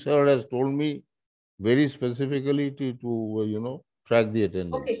PKD sir has told me very specifically to track the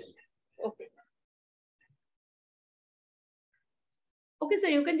attendance. Okay. Okay, sir,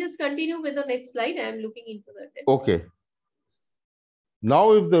 you can just continue with the next slide. I am looking into that. Okay. Now,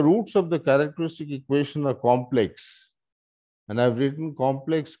 if the roots of the characteristic equation are complex, and I've written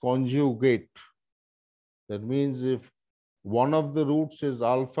complex conjugate, that means if one of the roots is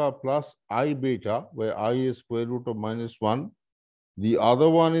alpha plus I beta, where I is square root of -1, the other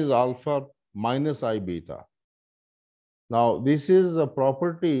one is alpha minus I beta. Now, this is a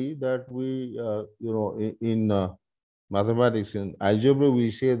property that we, in mathematics, in algebra,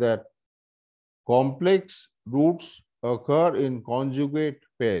 we say that complex roots occur in conjugate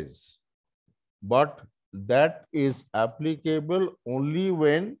pairs, but that is applicable only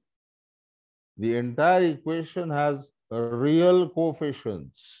when the entire equation has real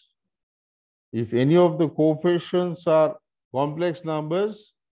coefficients. If any of the coefficients are complex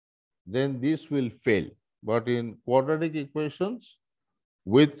numbers, then this will fail. but in quadratic equations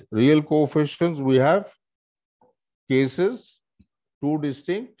with real coefficients, we have cases, two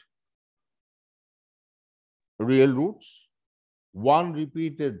distinct real roots, one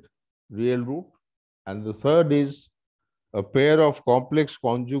repeated real root, and the third is a pair of complex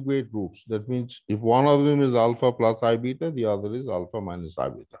conjugate roots. That means if one of them is alpha plus I beta, the other is alpha minus I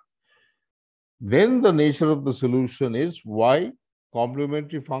beta. Then the nature of the solution is y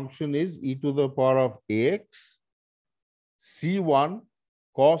complementary function is e to the power of ax c1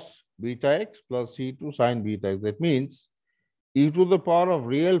 cos beta x plus c2 sin beta x. That means e to the power of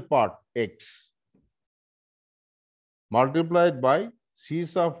real part x multiplied by c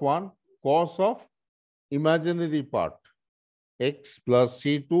sub 1 cos of imaginary part x plus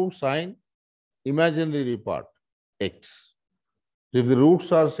c2 sin imaginary part x. If the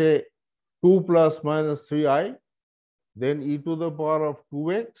roots are, say, 2 plus minus 3i, then e to the power of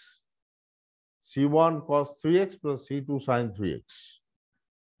 2x c1 cos 3x plus c2 sin 3x.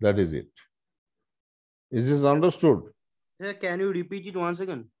 That is it. Is this understood? Yeah, can you repeat it once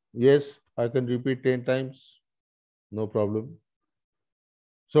again? Yes, I can repeat 10 times. No problem.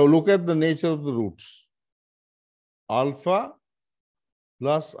 So look at the nature of the roots. Alpha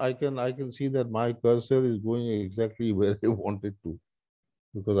plus I can see that my cursor is going exactly where I wanted to,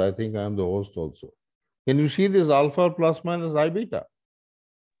 because I think I am the host also. Can you see this alpha plus minus I beta?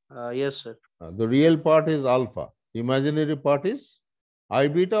 Yes, sir. The real part is alpha. Imaginary part is I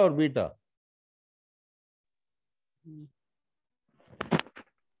beta or beta?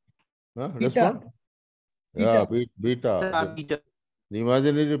 Respond. Yeah, beta. The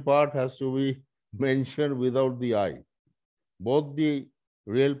imaginary part has to be mentioned without the I. Both the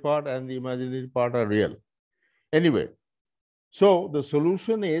real part and the imaginary part are real. Anyway, so the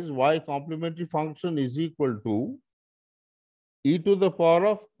solution is y complementary function is equal to e to the power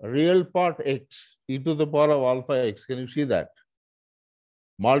of real part x, e to the power of alpha x. Can you see that?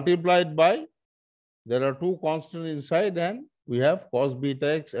 Multiplied by, there are two constants inside, and we have cos beta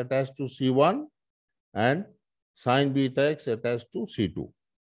x attached to C1 and sin beta x attached to C2.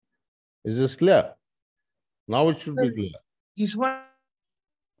 Is this clear? Now it should be clear. This one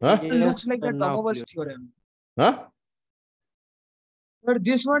looks like the Domov's theorem. Huh? But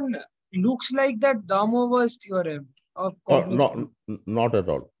this one looks like that Domov's theorem of complex. Not at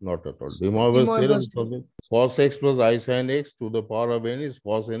all. Not at all. Domov's theorem is something. Cos x plus I sin x to the power of n is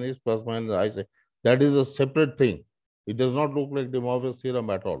cos nx plus minus I sin. That is a separate thing. It does not look like Domov's theorem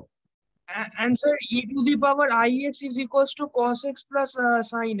at all. And sir, e to the power ix is equals to cos x plus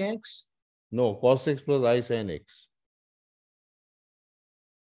sin x. No, cos x plus I sin x.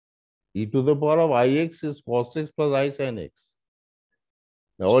 E to the power of ix is cos x plus I sin x.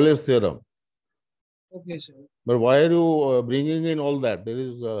 The Euler's theorem. Okay, sir. But why are you bringing in all that? There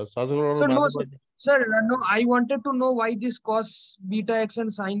is such a lot of mathematics. Sir, no, I wanted to know why this cos beta x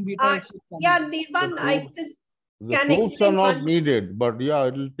and sin beta x is coming. Yeah, Nirvan, I just the proofs are not needed, but yeah,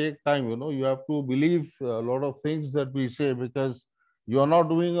 it will take time. You know, you have to believe a lot of things that we say, because you are not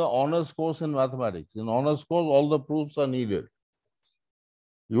doing an honors course in mathematics. In honors course, all the proofs are needed.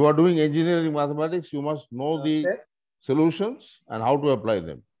 You are doing engineering mathematics, you must know the solutions and how to apply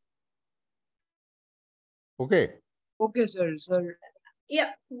them. Okay. Okay, sir.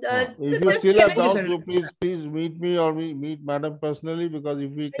 Yeah. If you still have doubts, you please meet me or meet madam personally, because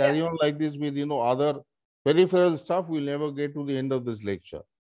if we carry on like this with other peripheral stuff, we'll never get to the end of this lecture.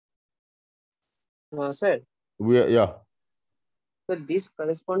 Sir. So this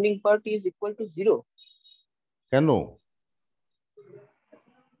corresponding part is equal to 0. No.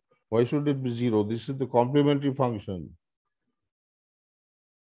 Why should it be 0? This is the complementary function.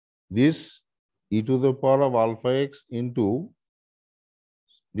 This e to the power of alpha x into,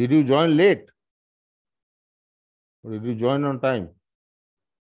 did you join late? Or did you join on time?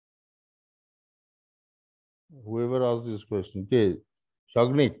 Whoever asked this question. Okay,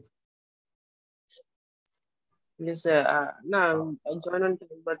 Shagnik. Yes, no, I joined on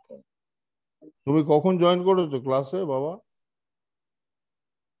time, but. তুমি কখন join করেছো ক্লাসে বাবা?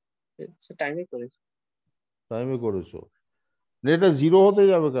 টাইমে করেছো। টাইমে করেছো। এটা 0 হতে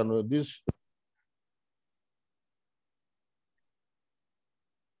যাবে কেন? This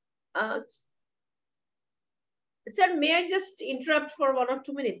sir, may I just interrupt for 1 or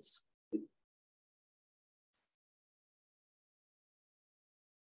 2 minutes?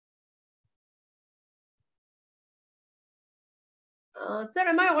 Sir,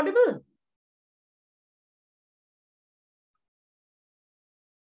 am I audible?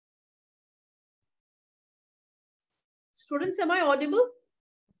 Students, am I audible?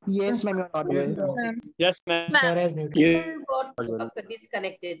 Yes, ma'am, you're audible. Yes, ma'am. Sir has muted. Got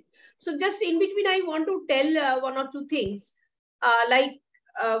disconnected. So just in between, I want to tell one or two things,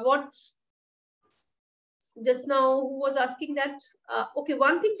 what just now who was asking that. Okay,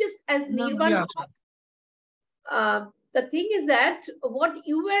 one thing just as Nirban asked. The thing is that what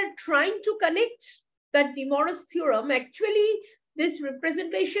you were trying to connect, that De Moivre's theorem, actually this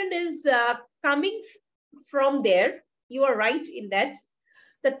representation is coming from there. You are right in that.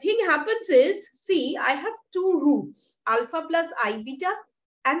 The thing happens is, see, I have two roots, alpha plus I beta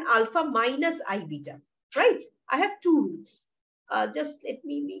and alpha minus I beta, right? I have two roots. Just let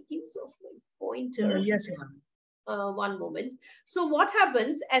me make use of my pointer. Yes, ma'am. One moment. So what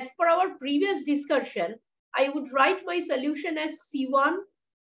happens, as per our previous discussion, I would write my solution as C1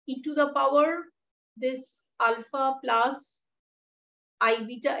 e to the power this alpha plus I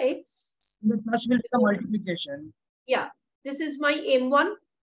beta x. The plus will be the multiplication. Yeah, this is my M1.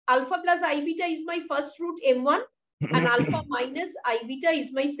 Alpha plus I beta is my first root M1 and alpha minus I beta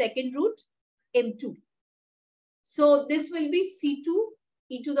is my second root M2. So this will be C2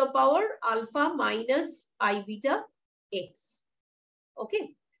 e to the power alpha minus I beta x.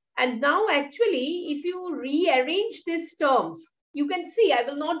 Okay. And now actually, if you rearrange these terms, you can see, I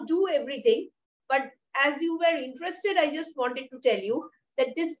will not do everything, but as you were interested, I just wanted to tell you that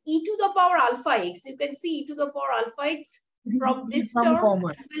this e to the power alpha x, you can see e to the power alpha x from this term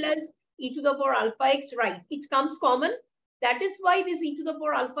common, as well as e to the power alpha x, right? It comes common. That is why this e to the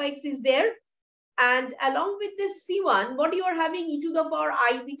power alpha x is there. And along with this C1, what you are having e to the power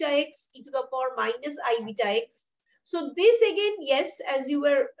I beta x, e to the power minus I beta x. So this again, yes, as you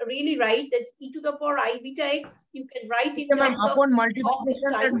were really right, that's e to the power I beta x. You can write in terms of upon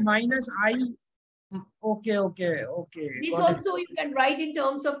multiplication and minus I. Okay. This also you can write in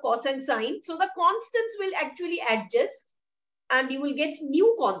terms of cos and sine. So the constants will actually adjust and you will get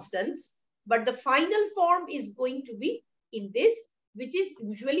new constants, but the final form is going to be in this, which is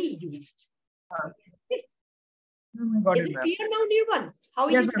usually used. Okay. Is it clear now, Nirvan? How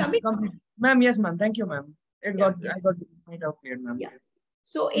it is coming? Ma'am, yes, ma'am. Thank you, ma'am. I got it out clear, ma'am. Yeah.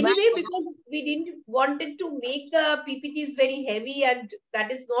 So anyway, because we didn't wanted to make the PPTs very heavy and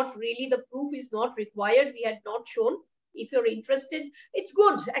that is not really, the proof is not required. We had not shown. If you're interested, it's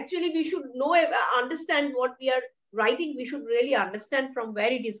good. Actually, we should know, understand what we are writing. We should really understand from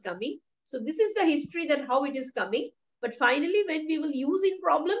where it is coming. So this is the history that how it is coming. But finally, when we will use in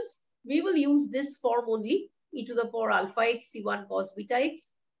problems, we will use this form only, e to the power alpha x C1 cos beta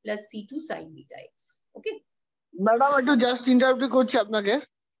x plus C2 sin beta x. Okay. Madam একটু just interrupt করছি আপনাকে,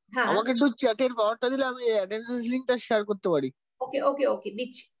 আমাকে একটু চ্যাটের পাওয়ারটা দিলে আমি attendance লিংকটা share করতে পারি। ওকে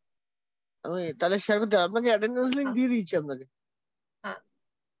দিচ্ছি। আমি তাহলে শেয়ার করতে আপনাকে অ্যাটেন্ডেন্স লিংক দিয়ে দিচ্ছি আপনাকে।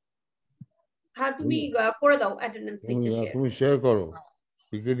 হ্যাঁ তুমি করে দাও অ্যাটেন্ডেন্স লিংকটা শেয়ার। তুমি শেয়ার করো,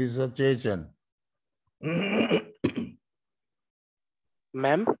 পিকেটি স্যার চেয়েছেন।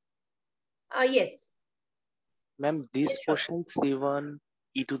 Ma'am? Yes. Ma'am, this question C1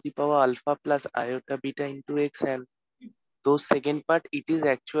 e to the power alpha plus iota beta into x, and those second part, it is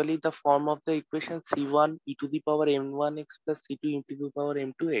actually the form of the equation C1 e to the power m1x plus C2 e to the power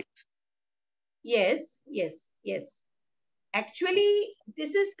m2x. Yes. Actually,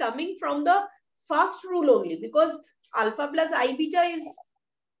 this is coming from the first rule only, because alpha plus I beta is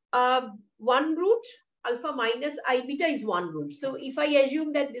one root, alpha minus I beta is one root. So if I assume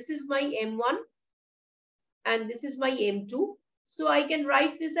that this is my M1 and this is my M2, so I can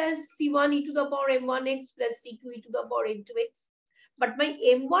write this as C1 e to the power M1x plus C2 e to the power M2x. But my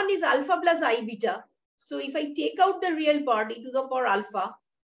M1 is alpha plus I beta. So if I take out the real part, e to the power alpha,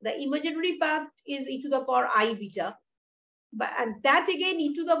 the imaginary part is e to the power I beta. And that again, e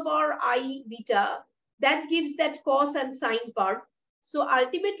to the power I beta, that gives that cos and sine part. So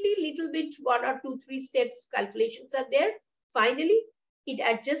ultimately, little bit 1 or 2, 3 steps calculations are there. Finally, it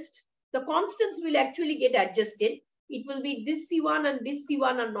adjusts. The constants will actually get adjusted. It will be this C1 and this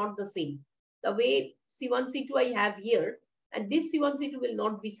C1 are not the same. The way C1, C2 I have here, and this C1, C2 will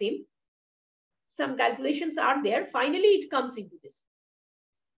not be same. Some calculations are there. Finally, it comes into this,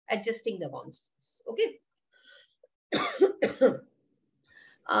 adjusting the constants. Okay.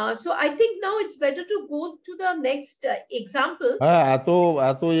 So I think now it's better to go to the next example. এত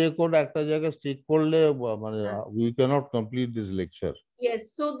করে একটা জায়গায় stick করলে মানে we cannot complete this lecture. Yes,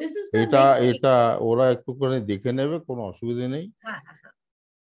 so this is the next. এটা ওরা একটু করে দেখে নেবে, কোনো অসুবিধা নেই।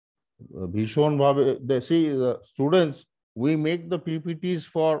 ভীষণ ভাবে see students, we make the PPTs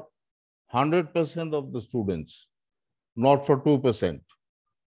for 100% of the students, not for 2%.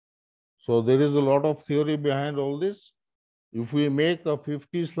 So there is a lot of theory behind all this. If we make a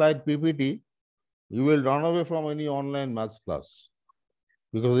 50-slide PPT, you will run away from any online maths class.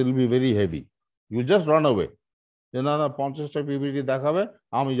 because it will be very heavy. You just run away. যে না না 50টা PPT দেখাবে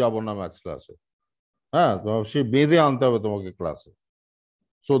আমি যাব না maths ক্লাসে হ্যাঁ তো সে বেঁধে আনতে হবে তোমাকে ক্লাসে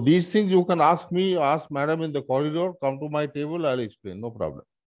so these things you can ask me, ask madam in the corridor, come to my table, I'll explain, no problem.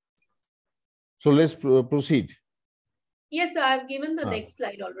 So let's proceed. Yes, I have given the next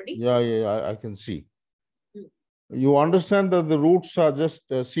slide already. Yeah, I can see. You understand that the roots are just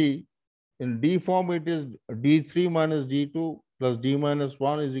see in D form it is D3 minus D2 plus D minus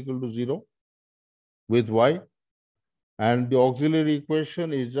 1 is equal to 0 with Y. And the auxiliary equation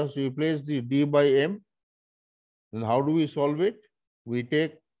is just replace the D by M. Then how do we solve it? We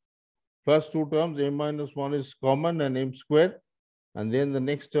take first two terms, M minus 1 is common and M square. And then the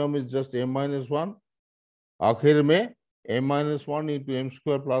next term is just M minus 1. Akhir mein M minus 1 into M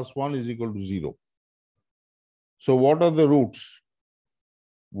square plus 1 is equal to 0. So what are the roots?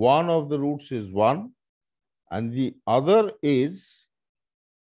 One of the roots is 1 and the other is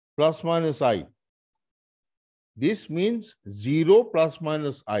plus minus I. This means 0 plus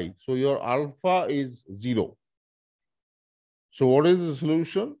minus I. So your alpha is 0. So what is the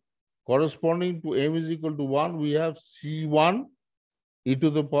solution? Corresponding to M is equal to 1, we have C1 e to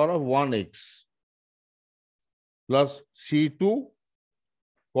the power of 1x plus C2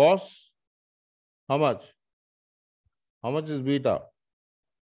 cos, how much? How much is beta?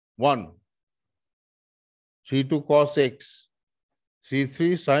 1. C2 cos x,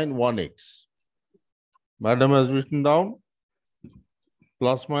 C3 sin 1x. Madam has written down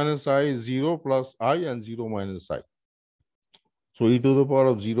plus minus I is 0 plus I and 0 minus I. So e to the power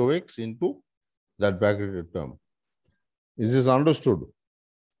of 0x into that bracketed term. Is this understood?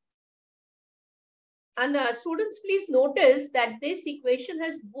 And students, please notice that this equation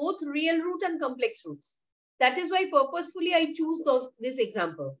has both real root and complex roots. That is why purposefully I choose this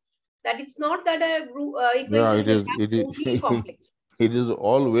example. That it's not that a equation only complex. It is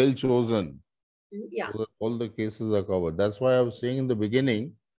all well chosen. Yeah. So that all the cases are covered. That's why I was saying in the beginning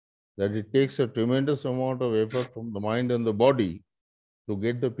that it takes a tremendous amount of effort from the mind and the body to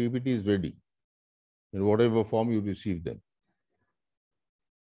get the PPTs ready in whatever form you receive them.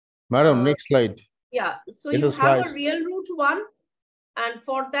 Madam, next slide. Yeah, so you have a real root 1 and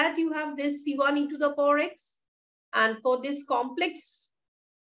for that you have this C1 e to the power x, and for this complex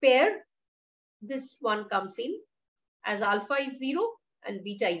pair this one comes in as alpha is 0 and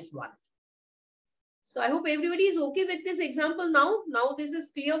beta is 1. So I hope everybody is okay with this example now. Now this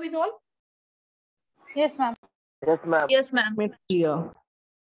is clear with all? Yes, ma'am. Yes, ma'am. Yes, ma'am. Clear.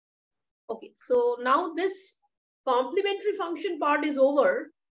 Okay, so now this complementary function part is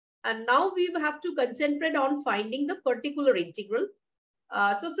over. And now we have to concentrate on finding the particular integral.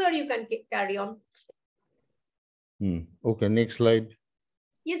 So, sir, you can carry on. Okay, next slide.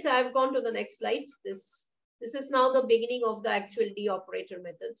 Yes, I have gone to the next slide. This is now the beginning of the actual D operator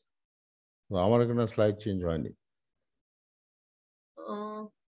method. আমার এখানে slide change হয়নি.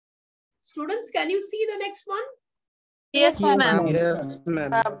 Students, can you see the next one? Yes, ma'am. Yes,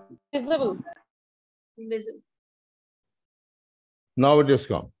 ma'am. Visible. Visible. Now it has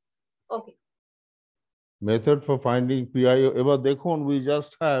come. Okay. Method for finding PI. এবার দেখুন, we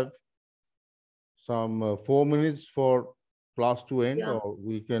just have some 4 minutes for class to end, or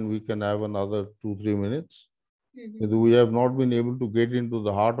we can have another 2-3 minutes. We have not been able to get into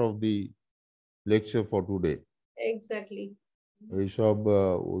the heart of the lecture for today. Exactly. এইসব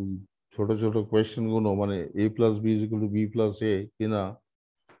ছোট ছোট question গুলো মানে a plus b is equal to b plus a কিনা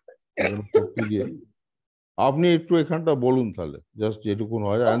আপনি একটু এখানটা বলুন তাহলে জাস্ট যেটুকুন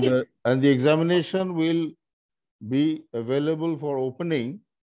হয়, and the examination will be available for opening.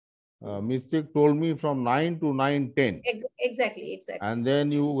 Mystic told me from 9 to 9:10. Exactly. And then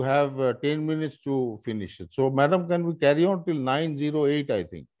you have 10 minutes to finish it. So, madam, can we carry on till 9:08? I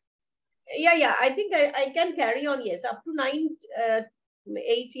think. Yeah. I think I can carry on. Yes, up to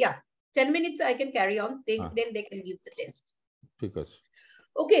 9:08. Yeah, 10 minutes I can carry on. Then they can give the test. Because.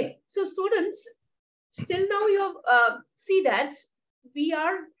 Okay, so students, still now you have see that we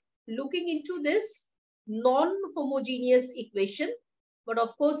are looking into this non-homogeneous equation, but of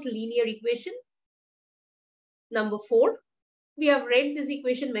course linear equation. Number 4. We have read this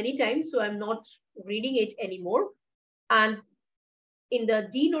equation many times, so I'm not reading it anymore. And in the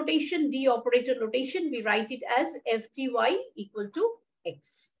D notation, D operator notation, we write it as f dy equal to x.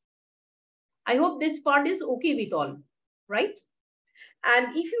 I hope this part is okay with all, right? And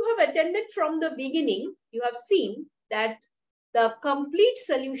if you have attended from the beginning, you have seen that the complete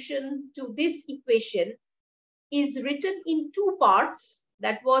solution to this equation is written in 2 parts.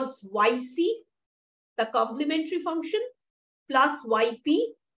 That was yc, the complementary function, plus yp,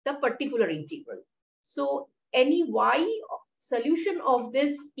 the particular integral. So any y solution of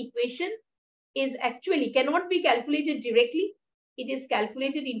this equation is actually cannot be calculated directly. It is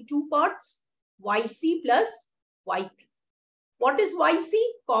calculated in two parts, yc plus yp. What is yc?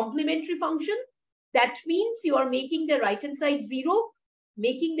 Complementary function. That means you are making the right hand side 0,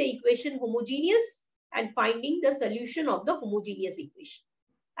 making the equation homogeneous and finding the solution of the homogeneous equation.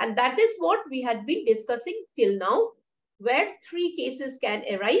 And that is what we had been discussing till now, where 3 cases can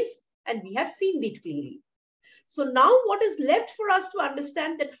arise, and we have seen it clearly. So now what is left for us to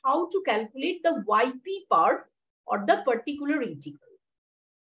understand that how to calculate the yp part or the particular integral.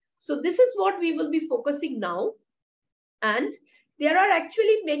 So this is what we will be focusing now. And there are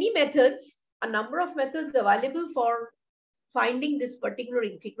actually many methods, a number of methods available for finding this particular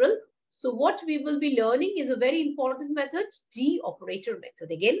integral. So what we will be learning is a very important method, D operator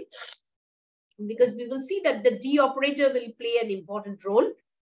method again, because we will see that the D operator will play an important role.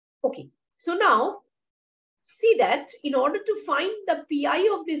 Okay, so now see that in order to find the PI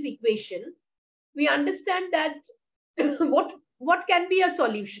of this equation, we understand that what can be a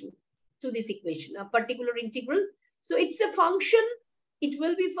solution to this equation, a particular integral. So it's a function. It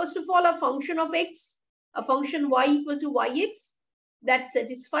will be first of all a function of x, a function y equal to yx that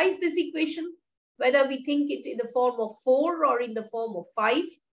satisfies this equation, whether we think it in the form of 4 or in the form of 5,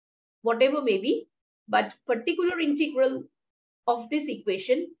 whatever may be, but particular integral of this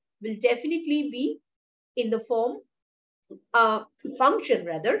equation will definitely be in the form, function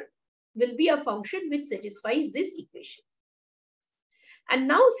rather, will be a function which satisfies this equation. And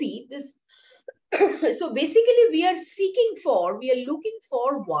now see this, so basically we are looking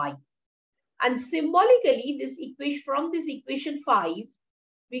for y. And symbolically, this equation, from this equation 5,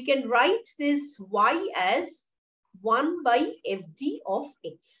 we can write this y as 1 by fd of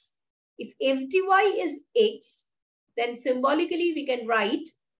x. If f dy is x, then symbolically we can write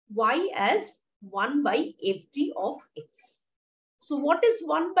y as 1 by fd of x. So what is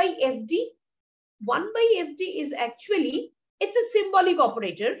 1 by fd? 1 by fd is actually, it's a symbolic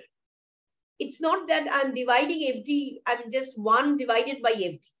operator. It's not that I'm dividing fd, I'm just 1 divided by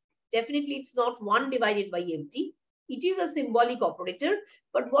fd. Definitely it's not 1 divided by fd. It is a symbolic operator.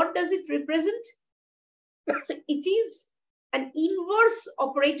 But what does it represent? It is an inverse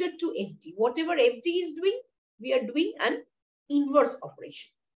operator to fd. Whatever fd is doing, we are doing an inverse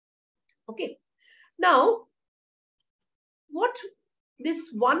operation. Okay. Now, what this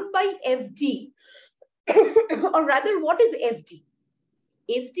 1 by fd, or rather what is fd?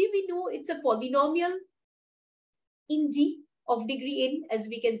 Fd, we know it's a polynomial in D of degree n, as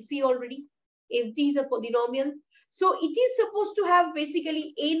we can see already. Fd is a polynomial. So it is supposed to have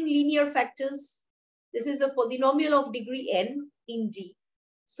basically n linear factors. This is a polynomial of degree n in D.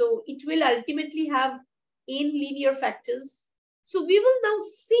 So it will ultimately have n linear factors. So we will now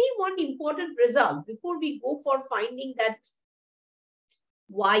see one important result before we go for finding that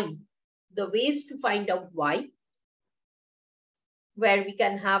y, the ways to find out y, where we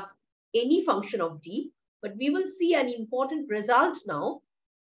can have any function of D. But we will see an important result now,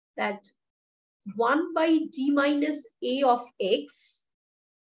 that 1 by d minus a of x.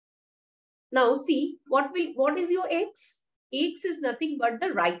 Now see, what is your x? X is nothing but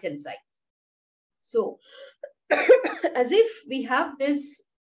the right hand side. So as if we have this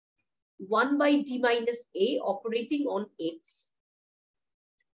 1 by d minus a operating on x,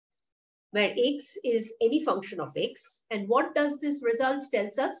 where x is any function of x. And what does this result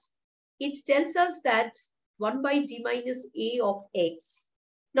tells us? It tells us that 1 by d minus a of x.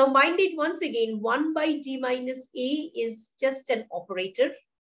 Now mind it once again, 1 by d minus a is just an operator.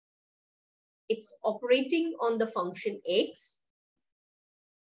 It's operating on the function x.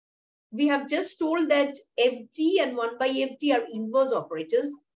 We have just told that fd and 1 by fd are inverse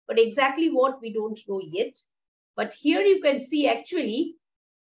operators, but exactly what we don't know yet. But here you can see actually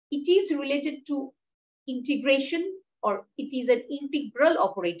it is related to integration, or it is an integral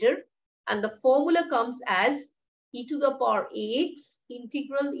operator, and the formula comes as e to the power ax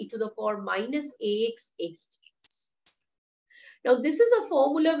integral e to the power minus ax x dx. Now this is a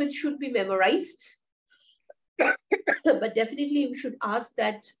formula which should be memorized, but definitely you should ask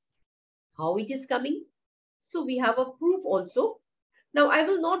that how it is coming. So we have a proof also. Now I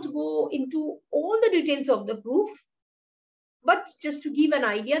will not go into all the details of the proof, but just to give an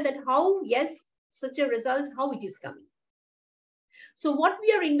idea that how, yes, such a result, how it is coming. So what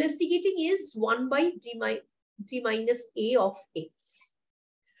we are investigating is 1 by d minus a of x.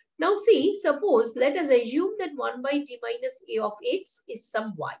 Now see, suppose, let us assume that 1 by d minus a of x is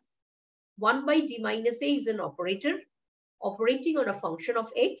some y. 1 by d minus a is an operator operating on a function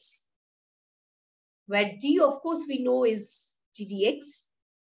of x, where d, of course, we know is d dx.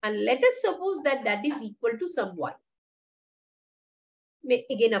 And let us suppose that that is equal to some y.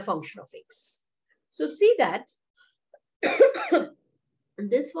 again a function of x. So see that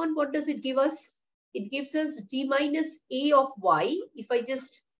this one, what does it give us? It gives us d minus a of y. If I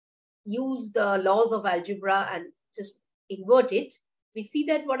just use the laws of algebra and just invert it, we see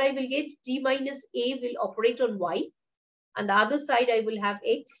that what I will get, d minus a will operate on y. On the other side, I will have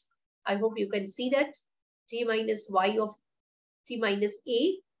x. I hope you can see that d minus y of t minus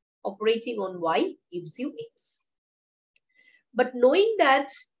a operating on y gives you x. But knowing that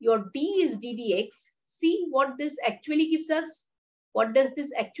your d is d dx, see what this actually gives us. What does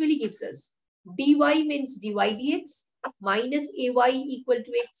this actually gives us? dy means dy dx minus ay equal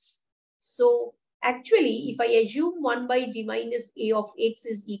to x. So actually, if I assume 1 by d minus a of x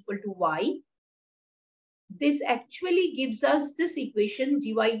is equal to y, this actually gives us this equation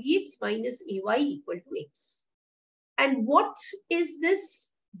dy dx minus ay equal to x. And what is this?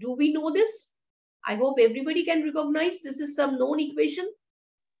 Do we know this? I hope everybody can recognize this is some known equation.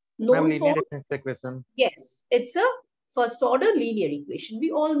 Known form. Equation. Yes, it's a first order linear equation.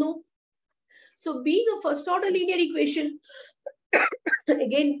 We all know. So being a first order linear equation,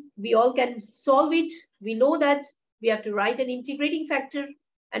 again, we all can solve it. We know that we have to write an integrating factor.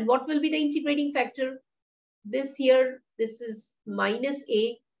 And what will be the integrating factor? This here, this is minus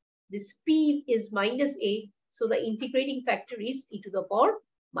a. This p is minus a. So the integrating factor is e to the power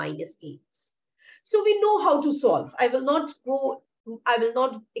minus ax. So we know how to solve. I will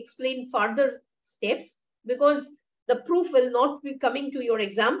not explain further steps because the proof will not be coming to your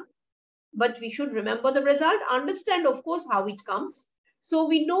exam, but we should remember the result, understand of course how it comes. So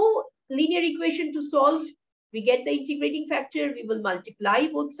we know linear equation to solve, we get the integrating factor, we will multiply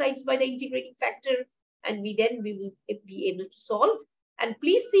both sides by the integrating factor, and we will be able to solve. And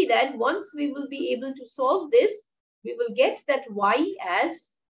please see that once we will be able to solve this, we will get that y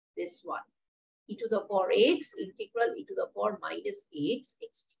as this one, e to the power x integral e to the power minus ax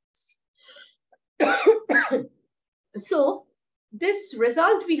x. So this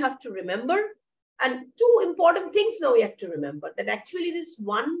result we have to remember, and two important things now we have to remember, that actually this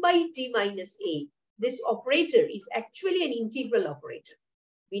 1 by d minus a, this operator is actually an integral operator.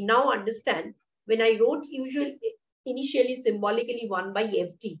 We now understand. When I wrote initially symbolically 1 by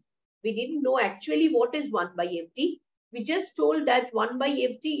ft, we didn't know actually what is 1 by ft. We just told that 1 by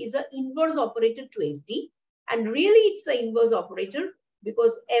ft is an inverse operator to ft, and really it's the inverse operator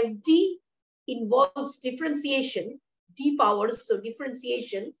because ft involves differentiation, d powers, so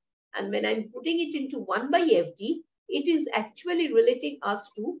differentiation, and when I'm putting it into 1 by ft, it is actually relating us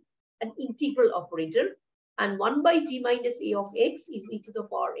to an integral operator, and 1 by d minus a of x is e to the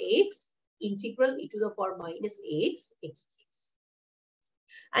power x integral e to the power minus ax x dx.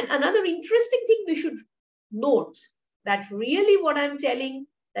 And another interesting thing we should note, that really what I'm telling,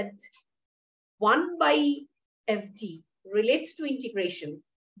 that 1 by ft relates to integration,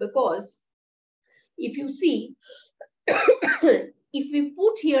 because if you see, if we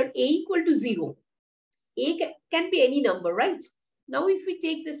put here a equal to 0, a can be any number, right? Now if we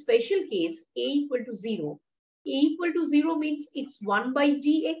take the special case a equal to 0, a equal to 0 means it's 1 by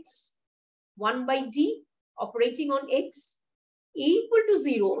dx, 1 by d operating on x, a equal to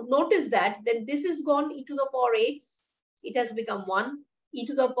 0, notice that then this is gone e to the power x, it has become 1, e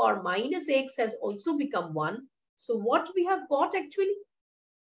to the power minus x has also become 1. So what we have got actually?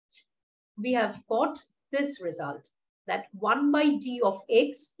 We have got this result, that 1 by d of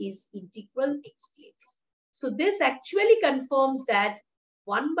x is integral x dx. So this actually confirms that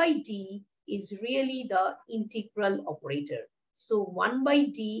 1 by d is really the integral operator. So 1 by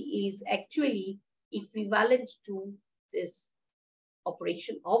d is actually equivalent to this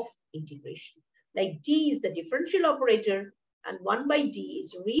operation of integration. Like d is the differential operator and 1 by d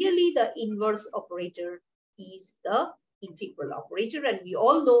is really the inverse operator, is the integral operator. And we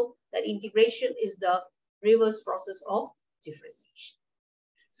all know that integration is the reverse process of differentiation.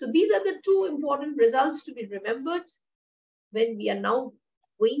 So these are the two important results to be remembered when we are now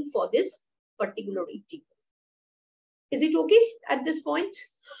going for this particular integral. Is it okay at this point?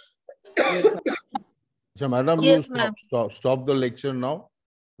 So, madam, Yes, you stop the lecture now.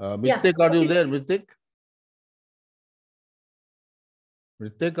 Mithik, are you there? Mithik?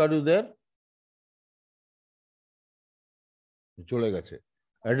 Mithik, are you there? চলে গেছে।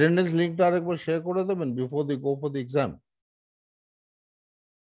 Attendance link টা আরেকবার share করে দেবেন before they go for the exam.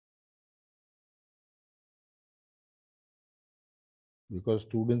 Because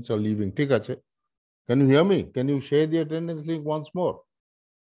students are leaving. ঠিক আছে? Can you hear me? Can you share the attendance link once more?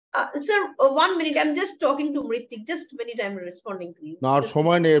 Sir, 1 minute. I'm just talking to Mritik. Just a minute. I'm responding to you. না আর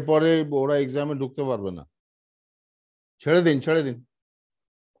সময় নেই, এরপরে ওরা এক্সামে ঢুকতে পারবে না। ছেড়ে দিন, ছেড়ে দিন।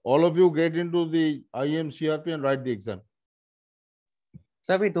 All of you get into the IM CRP and write the exam.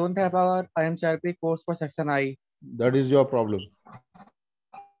 Sir, we don't have our IMCRP course for section I. That is your problem.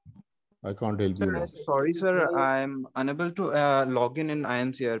 I can't help you now. Sorry, sir. I'm unable to log in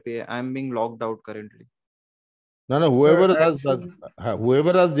IMCRP. I'm being logged out currently. No, whoever has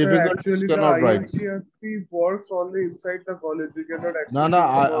difficulties actually, cannot the write. IMCRP works only inside the college. We cannot access No, it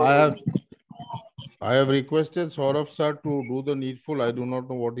from I have requested Saurabh sir to do the needful. I do not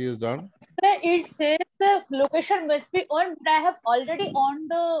know what he has done. Sir, it says the location must be on, but I have already on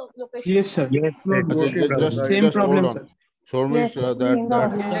the location. Yes, sir. Yes, not working. Just hold on. Show me Yes, that.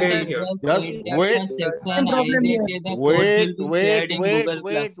 Just wait.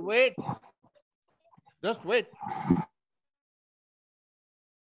 Wait. Just wait.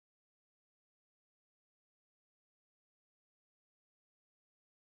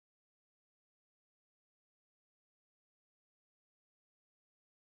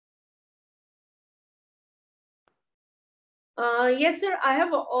 Yes, sir. I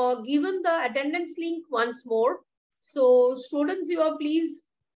have given the attendance link once more. So students, you are please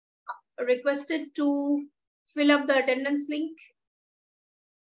requested to fill up the attendance link.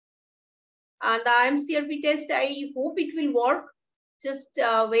 And the IMCRP test, I hope it will work. Just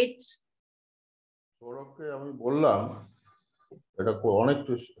wait. সৌরভকে আমি বললাম এটা অনেক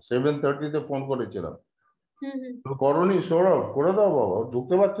 7:30 তে phone করেছিলাম করনি সৌরভ করে দাও বাবা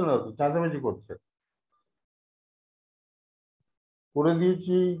ঢুকতে পারছে না চাঁচামেচি করছে করে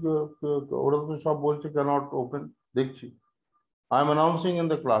দিয়েছি ওরা তো সব বলছে cannot open দেখছি I am announcing in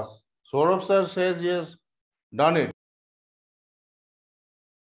the class. Saurabh sir says he has done it.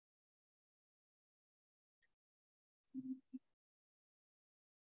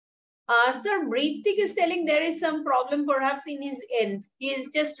 Sir, Ritik is telling there is some problem perhaps in his end. He is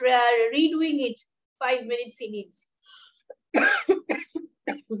just redoing it. 5 minutes he needs.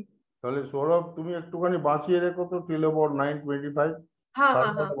 তাহলে সৌরভ তুমি একটুখানি বাঁচিয়ে রেখো তো till about 9:25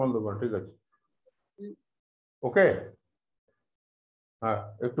 তারপর বন্ধ কর ঠিক আছে ওকে হ্যাঁ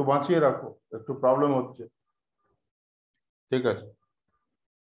একটু বাঁচিয়ে রাখো একটু প্রবলেম হচ্ছে ঠিক আছে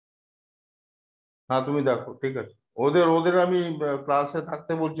হ্যাঁ তুমি দেখো ঠিক আছে ওদের আমি ক্লাসে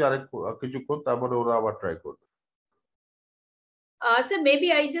থাকতে বলছি আরেক কিছুক্ষণ তারপরে ওরা আবার ট্রাই করবে Sir, maybe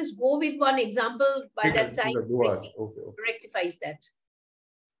I just go with one example by that time. Okay. Rectifies that.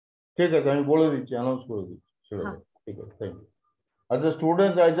 ঠিক আছে আমি বলে দিচ্ছি অ্যানাউন্স করে দিচ্ছি ঠিক আছে thank you As a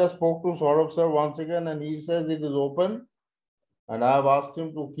student, I just spoke to Saurabh sir once again and he says it is open and I have asked him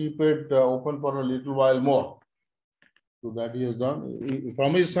to keep it open for a little while more. So that he has done.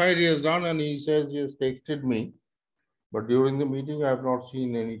 From his side he has done and he says he has texted me. But during the meeting I have not seen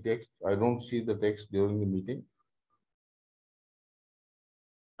any text. I don't see the text during the meeting.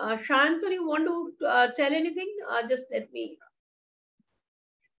 Shantanu, you want to tell anything? Just let me.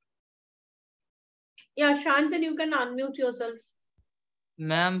 Yeah, Shantanu, you can unmute yourself.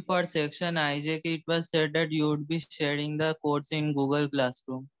 Ma'am, for section IJK, it was said that you would be sharing the codes in Google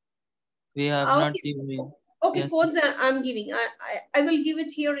Classroom. We have not given you. Okay, yes. Codes I'm giving. I will give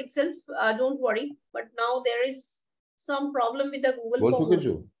it here itself. Don't worry. But now there is some problem with the Google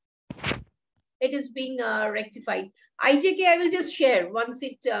form. It is being rectified. IJK, I will just share. Once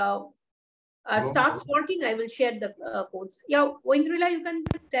it starts working, I will share the codes. Yeah, Oindrila, you can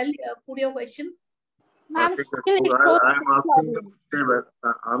put your question. I'm asking them to stay back.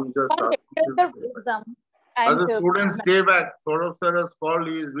 I'm just asking. As a student, stay back. Saurabh sir has called.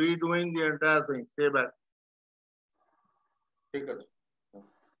 He is redoing the entire thing. Stay back. ঠিক আছে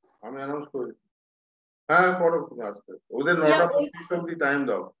আমি announce করি হ্যাঁ করো তুমি আস্তে আস্তে ওদের 9:25 অবধি টাইম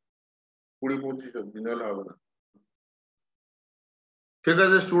দাও 20-25 অবধি নাহলে হবে না ঠিক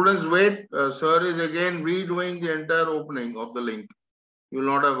আছে students wait sir is again redoing the entire opening of the link. You will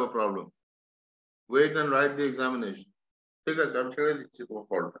not have a problem. Wait and write the examination. ঠিক আছে আমি ছেড়ে দিচ্ছি তোমার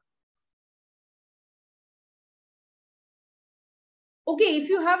ফলটা Okay, if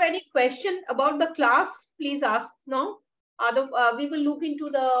you have any question about the class, please ask now. We will look into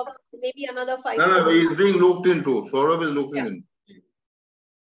the maybe another 5 minutes. No, he is being looked into. Saurabh is looking in.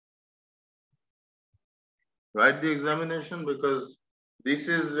 Write the examination because this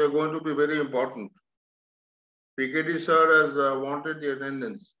is going to be very important. PKT sir has wanted the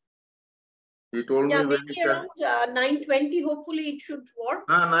attendance. He told me maybe around 9:20. Hopefully, it should work.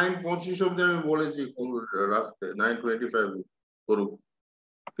 9:25 অবধি আমি বলেছি রাখতে 9:25 করুক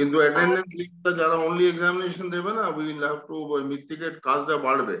কিন্তু attendance লিস্টটা যারা only examination দেবে না উই উইল হ্যাভ টু মিথিকেট কাজটা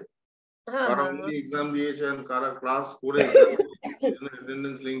বাড়বে কারা অনলি এক্সাম দিয়েছেন কারা ক্লাস করে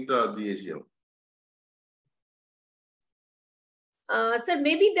অ্যাটেন্ডেন্স লিংকটা দিয়েছি আমি Sir,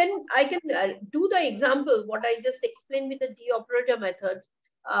 maybe then I can do the example what I just explained with the D operator method.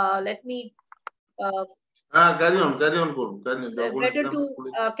 Let me carry on করুন, better to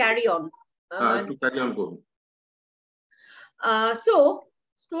carry on. To carry on করুন. So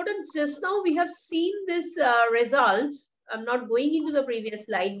students, just now we have seen this result. I'm not going into the previous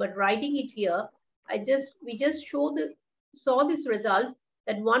slide, but writing it here. We just saw this result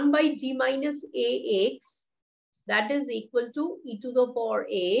that 1 by d minus ax, that is equal to e to the power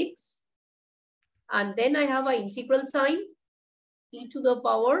ax, and then I have an integral sign, e to the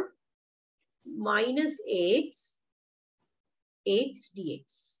power minus x dx.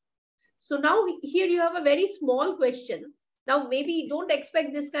 So now here you have a very small question. Now maybe don't expect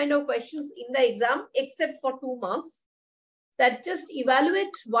this kind of questions in the exam except for 2 marks. That just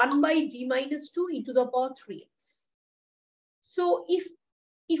evaluate 1 by d minus 2 e to the power 3x. So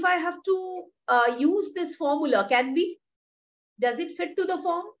if I have to use this formula, does it fit to the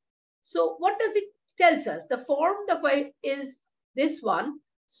form? So what does it tells us? The form is this one.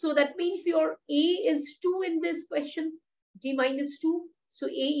 So that means your a is 2 in this question, d minus 2. So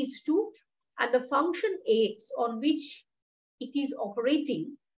a is 2, and the function x on which it is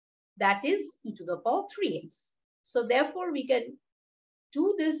operating, that is e to the power 3x. So therefore we can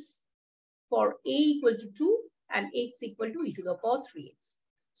do this for a equal to 2 and x equal to e to the power 3x.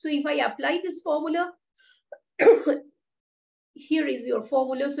 So if I apply this formula, here is your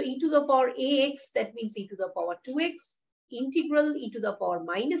formula. So e to the power ax, that means e to the power 2x, integral e to the power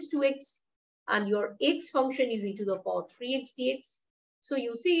minus 2x, and your x function is e to the power 3x dx. So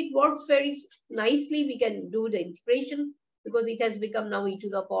you see it works very nicely. We can do the integration because it has become now e to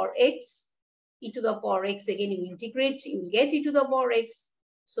the power x. E to the power x, again you integrate, you will get e to the power x.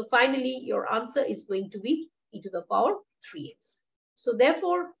 So finally your answer is going to be e to the power 3x. So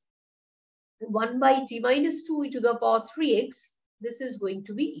therefore 1 by d minus 2 e to the power 3x, this is going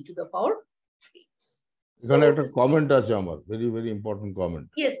to be e to the power 3x. এখানে একটা comment আছে আমার, very very important comment.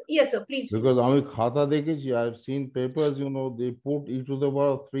 Yes sir, please. Because আমি খাতা দেখেছি, I have seen papers, they put e to the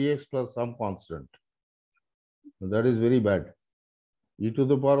power 3x plus some constant. That is very bad. E to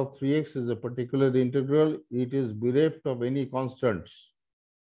the power of 3x is a particular integral. It is bereft of any constants,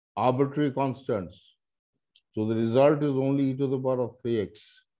 arbitrary constants. So the result is only e to the power of 3x.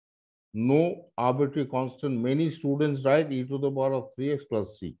 No arbitrary constant. Many students write e to the power of 3x plus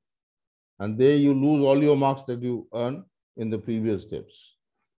c. And there you lose all your marks that you earn in the previous steps.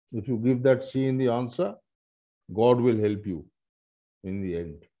 If you give that c in the answer, God will help you in the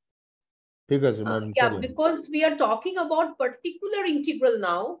end. Yeah, because we are talking about particular integral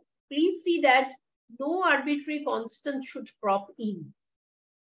now. Please see that no arbitrary constant should crop in.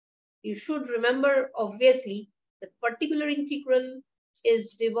 You should remember, obviously, that particular integral is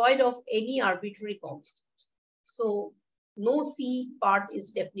devoid of any arbitrary constant. So no C part is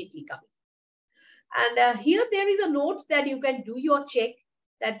definitely coming. And here there is a note that you can do your check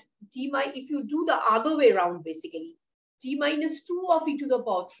that if you do the other way around, basically, d minus 2 of e to the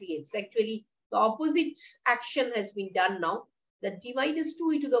power 3x. Actually, the opposite action has been done now. That d minus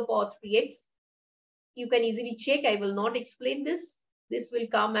 2 e to the power 3x, you can easily check. I will not explain this. This will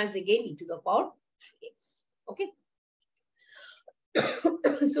come as again e to the power 3x. Okay.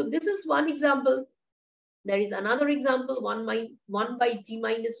 So this is one example. There is another example, 1 by d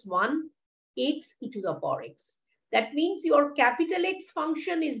minus 1 x e to the power x. That means your capital X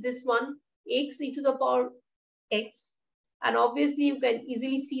function is this one, x e to the power x. And obviously you can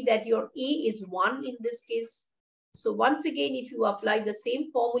easily see that your a is 1 in this case. So once again, if you apply the same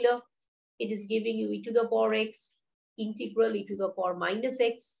formula, it is giving you e to the power x, integral e to the power minus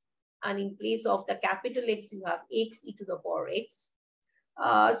x. And in place of the capital X, you have x e to the power x.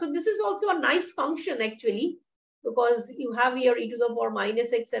 So this is also a nice function actually, because you have here e to the power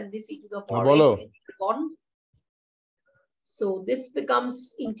minus x and this e to the power x gone. So this becomes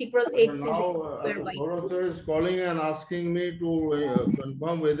integral x is x squared by 2. Sir is calling and asking me to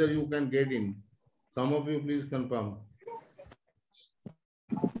confirm whether you can get in. Some of you please confirm.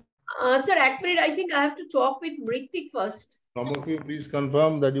 Sir, actually, I think I have to talk with Mritik first. Some of you please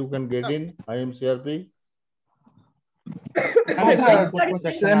confirm that you can get in. I am CRP.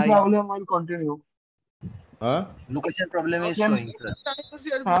 Same problem will continue. Location problem is showing, sir.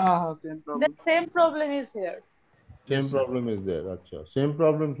 Same problem. The same problem is here. Same problem is there. Acha. Same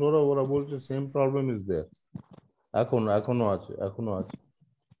problem. Ora bolche same problem is there. এখনো আছে.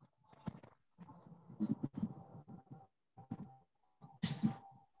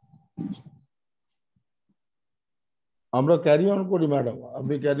 আমরা carry on করি madam,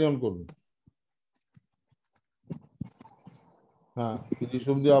 আপনি carry on করুন। হ্যাঁ 30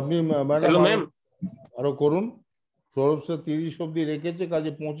 অবধি আপনি madam আরো করুন। সৌরভ স্যার 30 অবধি রেখেছে,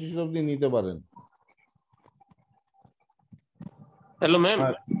 কাজে 25 অবধি নিতে পারেন। Hello, ma'am.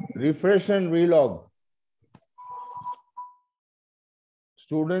 Refresh and relog.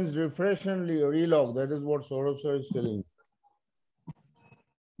 Students refresh and relog. That is what Saurabh sir is telling.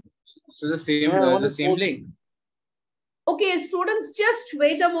 So the same link. Okay, students, just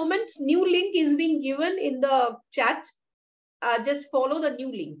wait a moment. New link is being given in the chat. Just follow the new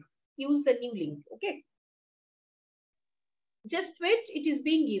link. Use the new link. Okay. Just wait. It is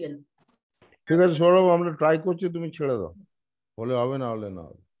being given. ঠিক আছে সৌরভ আমরা try করছি তুমি ছেড়ে দাও হলে হবে না হলে না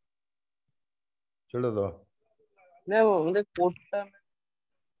ছেড়ে দাও না আমাদের কোডটা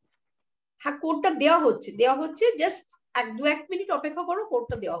হ্যাঁ কোডটা দেওয়া হচ্ছে জাস্ট 1 মিনিট অপেক্ষা করো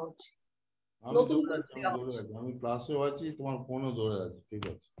কোডটা দেওয়া হচ্ছে নতুন কোড দেওয়া হচ্ছে আমি ক্লাসে আছি তোমার ফোনও ধরে আছে ঠিক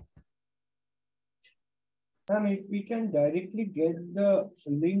আছে Ma'am, if we can directly get the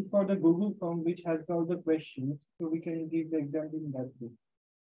link for the Google form which has all the questions, so we can give the exam in that way.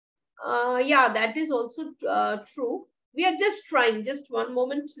 Yeah, that is also true. We are just trying. Just one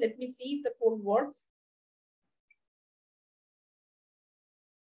moment. Let me see if the code works.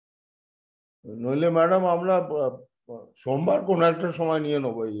 নইলে madam আমরা সোমবার কোন একটা সময় নিয়ে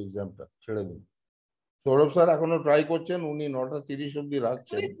নেবো এই এক্সামটা ছেড়ে দিন সৌরভ স্যার এখনো ট্রাই করছেন উনি 9:30 অবধি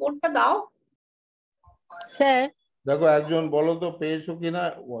রাখছেন তুমি কোডটা দাও স্যার দেখো একজন বলো তো পেয়েছো কিনা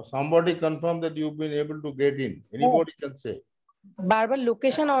somebody confirm that you've been able to get in anybody can say বারবার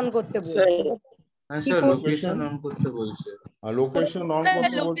লোকেশন অন করতে বলছে হ্যাঁ স্যার লোকেশন অন করতে বলছে আর লোকেশন অন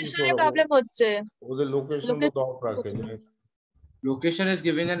করতে বলছে লোকেশনে প্রবলেম হচ্ছে ওদের লোকেশন তো অফ রাখে location is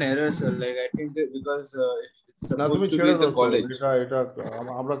giving an error sir like I think that because it's না তুমি supposed to be ছেড়ে in the দাও college এটা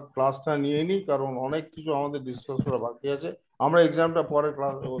আমরা ক্লাসটা নিয়ে নিই কারণ অনেক কিছু আমাদের ডিসকাস করা বাকি আছে আমরা এক্সামটা পরে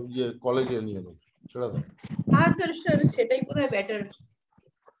ক্লাস কলেজে নিয়ে নেব ছেড়ে দাও হ্যাঁ স্যার সেটাই বোধহয় বেটার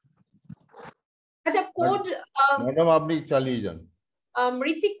আচ্ছা কোড ম্যাডাম আপনি চালিয়ে যান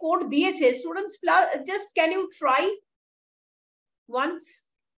ঋতিক কোড দিয়েছে students just can you try once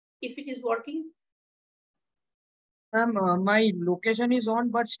if it is working Ma'am, my location is on,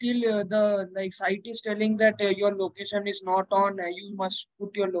 but still the site is telling that your location is not on. You must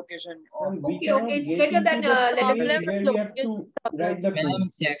put your location on. Okay, it's better than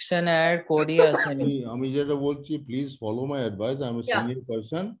section add code আমি যেটা বলছি please follow my advice I M a senior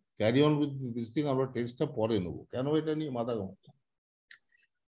person carry on with this thing আমরা টেস্টটা পরে নেব কেন এটা নিয়ে মাথা ঘামাচ্ছি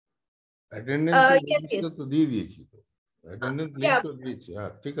অ্যাটেন্ডেন্স তো দিয়ে দিয়েছি তো অ্যাটেন্ডেন্স লিস্ট তো দিয়েছি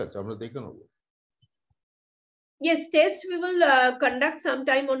হ্যাঁ ঠিক আছে আমরা দেখে নেব Yes, test we will conduct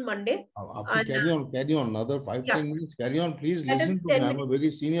sometime on Monday. Carry on. Another 5-10 minutes. Carry on, please. Listen to me. I'm a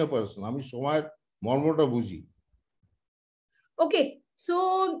very senior person. আমি সময়ের মর্মটা বুঝি. Okay, so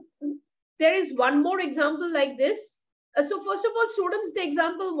there is one more example like this. So first of all, students, the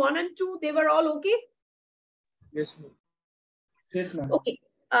example 1 and 2, they were all okay? Yes, ma'am. Yes, ma'am. Okay.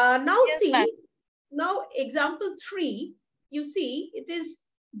 Now see, now example 3, you see, it is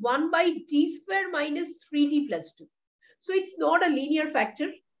 1 by d square minus 3d plus 2. So it's not a linear factor.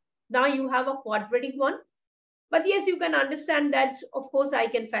 Now you have a quadratic one. But yes, you can understand that, of course, I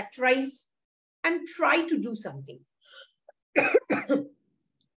can factorize and try to do something.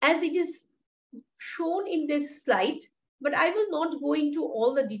 As it is shown in this slide, but I will not go into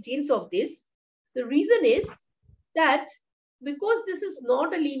all the details of this. The reason is that because this is not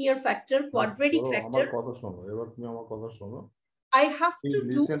a linear factor, quadratic factor, I have to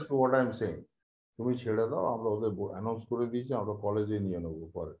listen to what I'm saying. তুমি ছেড়ে দাও আমরা ওদের announce করে দিয়েছি আমরা কলেজে নিয়ে নেব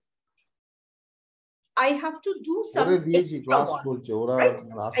পরে I have to do some দিয়েছি ক্লাস বলছে ওরা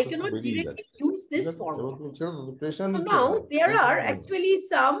I cannot directly use this formula. So now there are actually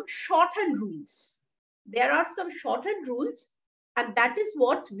some shorthand rules. There are some shorthand rules and that is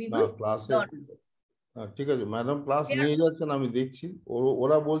what we will learn. ঠিক আছে madam class নিয়ে যাচ্ছেন আমি দেখছি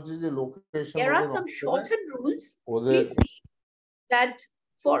ওরা বলছে যে location There are some shorthand rules. Please see that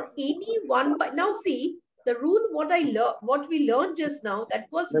for any one by now see the rule what we learned just now that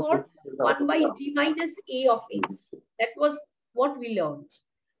was for 1 by d minus a of x. That was what we learned.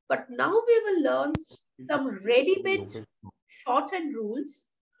 But now we will learn some ready-made shorthand rules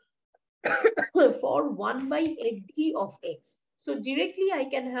for 1 by fd of x. So directly I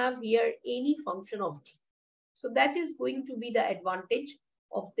can have here any function of d. So that is going to be the advantage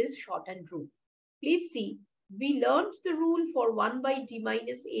of this shorthand rule. Please see, we learned the rule for 1 by d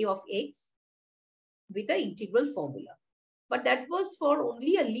minus a of x with the integral formula. But that was for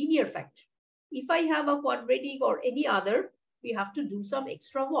only a linear factor. If I have a quadratic or any other, we have to do some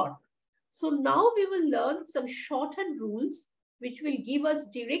extra work. So now we will learn some shorthand rules which will give us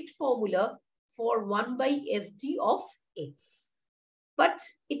direct formula for 1 by fd of x. But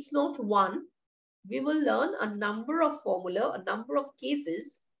it's not one. We will learn a number of formula, a number of cases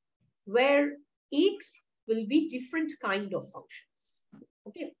where x will be different kind of functions.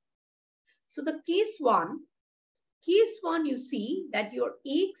 Okay. So the case 1, Case 1, you see that your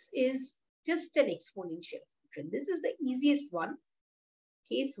x is just an exponential function. This is the easiest one.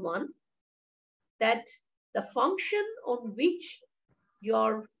 Case 1, that the function on which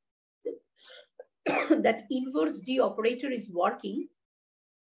your that inverse D operator is working,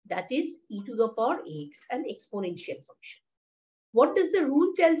 that is e to the power x, an exponential function. What does the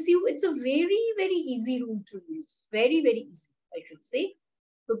rule tells you? It's a very, very easy rule to use. Very, very easy, I should say,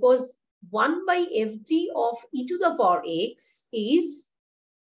 because 1 by fd of e to the power x is,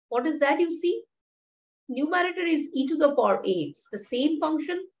 what is that you see? Numerator is e to the power x, the same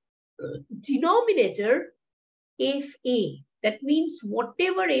function. Denominator, fa. That means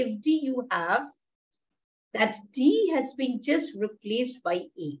whatever fd you have, that d has been just replaced by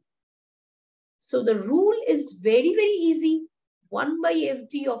a. So the rule is very, very easy. 1 by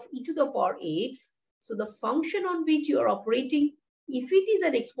fd of e to the power x. So the function on which you are operating, if it is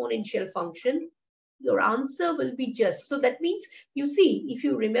an exponential function, your answer will be just. So that means, you see, if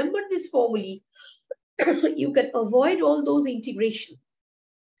you remember this formula, you can avoid all those integration.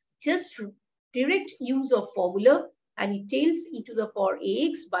 Just direct use of formula, and it tells e to the power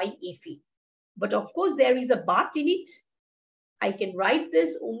ax by fa. But of course, there is a but in it. I can write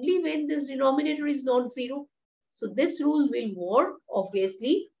this only when this denominator is not zero. So this rule will work,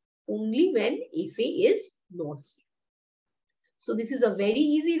 obviously, only when fa is not zero. So this is a very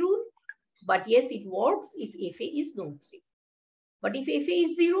easy rule, but yes, it works if fa is not zero. But if fa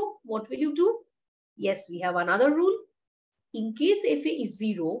is zero, what will you do? Yes, we have another rule. In case fa is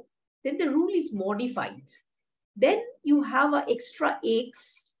zero, then the rule is modified. Then you have an extra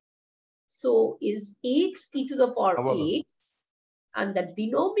x. So is x e to the power x, and the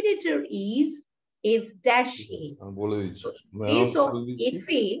denominator is f dash a. So in case of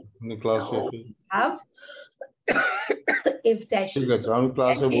fa, now we have f dash a. So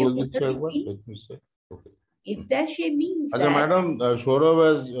f dash a means that... Madam, Saurav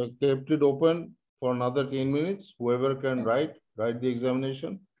has kept it open for another 10 minutes. Whoever can write the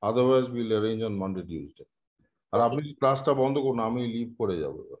examination. Otherwise, we'll arrange on Monday, Tuesday. And আপনি ক্লাসটা বন্ধ করুন, আমি leave করে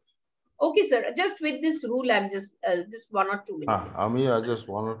যাব। Okay, sir. Just with this rule, I'm just 1 or 2 minutes. আমি just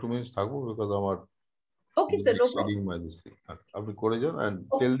 1 or 2 minutes থাকবো because আমার Okay, sir, no problem. আপনি করে যান and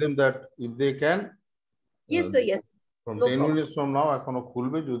tell them that if they can. Yes, sir, yes. From 10 minutes from now, এখনো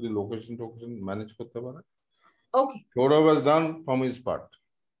খুলবে যদি location manage করতে পারে। Okay. Saurav has done from his part.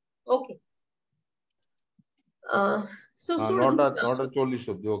 Okay. So students, not a 40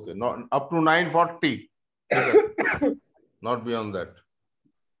 obdi, okay. Not up to 9:40. Not beyond that.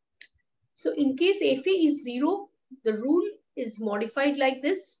 So in case fa is 0, the rule is modified like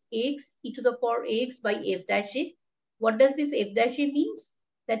this: x e to the power x by f dash a. What does this f dash a means?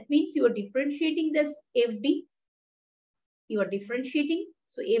 That means you are differentiating this fd. You are differentiating.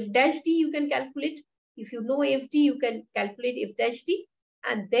 So f dash d you can calculate. If you know fd, you can calculate f dash d,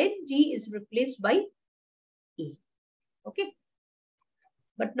 and then d is replaced by a. Okay.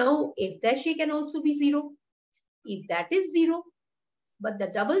 But now f dash a can also be 0. If that is 0, but the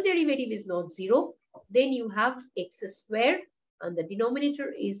double derivative is not 0, then you have x squared and the denominator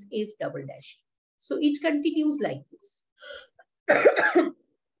is f double dash. So it continues like this.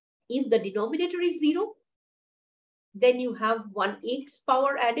 If the denominator is 0, then you have 1x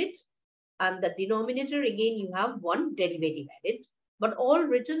power added, and the denominator again you have 1 derivative added, but all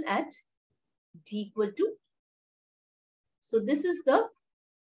written at d equal to. So this is the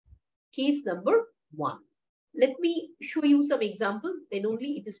case number 1. Let me show you some example, then only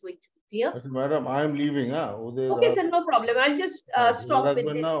it is going to be clear. Madam, I am leaving. Okay, sir, no problem. I'll just stop with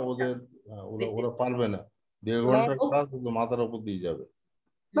this.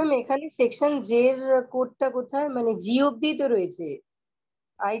 Ma'am এখানে section J এর কোডটা কোথায়? মানে জি অবধি তো রয়েছে,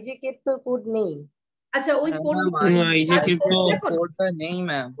 আইজে কে তো code নেই। আচ্ছা, ওই কোডটা নেই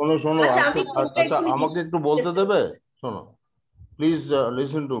ম্যাম। শোনো আচ্ছা আমাকে একটু বলতে দেবে? শোনো, please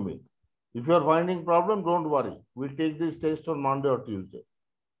listen to me. If you are finding problem, don't worry. We'll take this test on Monday or Tuesday.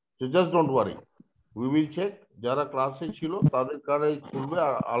 So just don't worry. We will check. যারা ক্লাসে ছিল তাদের কারাই করবে,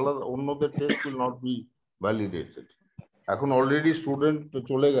 আর আলাদা অন্যদের test will not be validated. এখন already student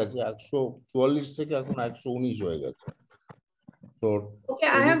চলে গেছে 144 থেকে এখন 119 হয়ে গেছে। So okay,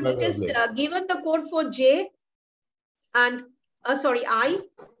 I have just given the code for J and sorry, I.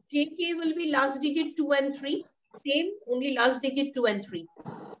 JK will be last digit 2 and 3. Same, only last digit 2 and 3.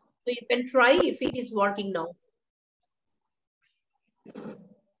 So you can try if it is working now.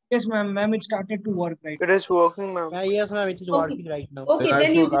 Yes, ma'am. Ma'am, it started to work right. It is working, ma'am. Yes, ma'am. It is working right now. Okay,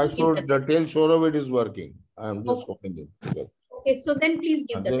 then you I should tell Saurav it is working. I am just hoping it. Okay, so then please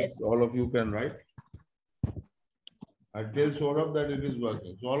give the test. All of you can write. I tell Saurav that it is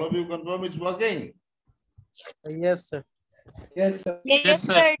working. So all of you confirm it's working. Yes, sir. Yes, sir. Yes,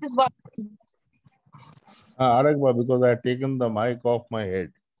 sir. It is working. Arekba, because I had taken the mic off my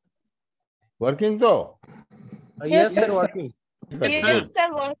head. Working though? Yes, Yes, sir. sir. Working. Good. Yes, sir.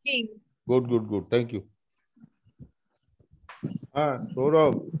 Working. Good. Thank you.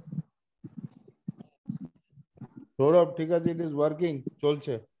 Saurabh, ঠিক আছে, it is working.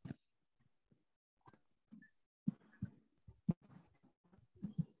 চলছে।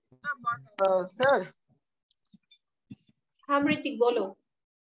 Sir হ্যাঁ ঋতিক বলো।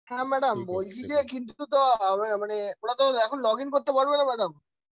 হ্যাঁ madam, বলছি যে কিন্তু তো মানে ওরা তো এখন লগ ইন করতে পারবে না ম্যাডাম।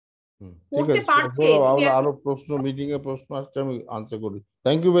 ঠিক আছে, আরো প্রশ্ন, মিটিং এ প্রশ্ন আসছে, আমি আনসার করি।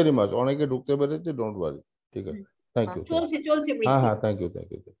 Thank you very much. অনেকে ঢুকতে পেরেছে, ডোন্ট ওয়ারি। ঠিক আছে, থ্যাংক ইউ। চলছে হ্যাঁ, থ্যাংক ইউ।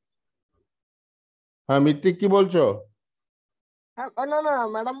 হ্যাঁ মিত্তিক, কি বলছো? হ্যাঁ না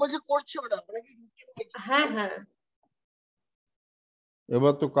ম্যাডাম বলছে করছে ওটা। হ্যাঁ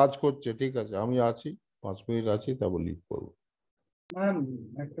এবার তো কাজ করছে, ঠিক আছে। আমি আছি, 5 মিনিট আছি, তারপর লিভ করবো। Ma'am,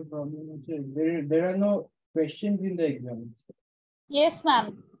 একটা problem আছে। There are no questions in the exam. Yes, ma'am.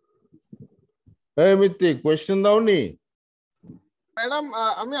 এই মিত্তিক, কোয়েশ্চেন দাওনি? ম্যাডাম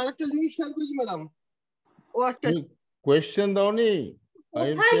আমি আরেকটা লিংক শেয়ার করেছি ম্যাডাম। ও আচ্ছা, কোয়েশ্চেন দাওনি?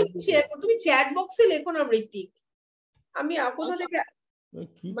 কোথায় লিখছে? তুমি চ্যাট বক্সে লেখো না ঋতিক। আমি কোথা থেকে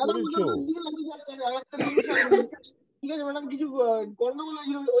কি ম্যাডাম করেছো? আমি জাস্ট আরেকটা লিংক শেয়ার করেছি। ঠিক আছে ম্যাডাম, কিছু গন্ডগোল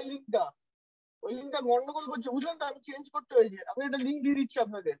হয়েছিল ওই লিঙ্কটা গন্ডগোল করছে, বুঝলেন তো? আমি চেঞ্জ করতে হয়েছে। আমি একটা লিংক দিয়ে দিচ্ছি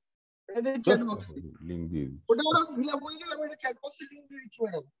আপনাদের, এটা চ্যাট বক্সে। লিংক দিয়ে ওটা ওরা ফিল আপ করে দিলে আমি এটা চ্যাট বক্সে লিংক দিয়ে দিচ্ছি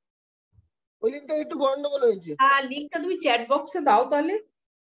ম্যাডাম। ওই লিঙ্কটা একটু গন্ডগোল হয়েছে। লিংকটা তুমি চ্যাট বক্সে দাও তাহলে।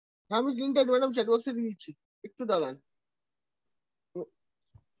 আমি লিঙ্কটা ম্যাডাম চ্যাট বক্সে দিয়ে দিচ্ছি, একটু দাঁড়ান।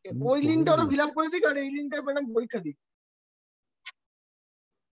 ওই লিঙ্কটা ওরা ফিল আপ করে দিক, আর এই লিঙ্কটা ম্যাডাম পরীক্ষা দিক।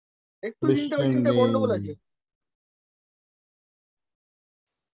 একটু ওই লিঙ্কটা গন্ডগোল আছে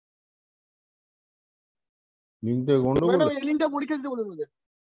ম্যাডাম। এই লিঙ্কটা পরীক্ষা দিতে বলুন ওদের।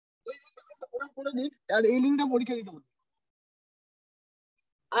 ওই লিঙ্কটা ওরা করে দিক, আর এই লিঙ্কটা পরীক্ষা দিতে বলুন।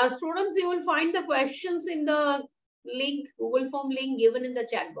 Students, you will find the questions in the link, Google form link given in the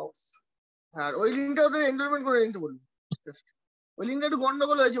chat box. আর ওই লিঙ্কটা ওদের এনরোলমেন্ট করে নিতে বলুন। ওই লিঙ্কটা একটু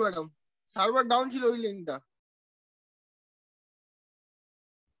গন্ডগোল হয়েছে ম্যাডাম, সার্ভার ডাউন ছিল ওই লিঙ্কটা।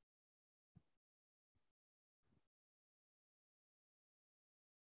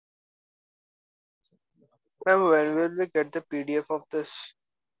 Ma'am, when will we get the PDF of this?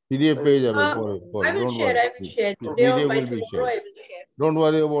 PDF পেয়ে যাবে I পরে। will share. Today or by tomorrow I will share. Don't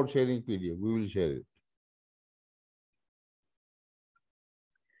worry about sharing PDF. We will share it.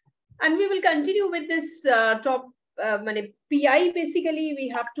 And we will continue with this PI. Basically, we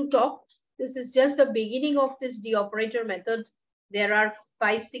have to talk. This is just the beginning of this D operator method. There are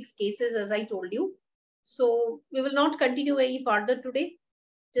 5-6 cases, as I told you. So we will not continue any further today.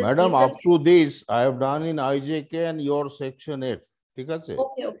 Just Madam, up to this, I have done in IJK and your section F.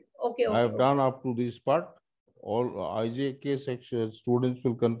 Okay. I have done up to this part. All IJK section students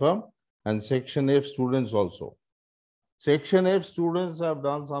will confirm, and section F students also. Section F students have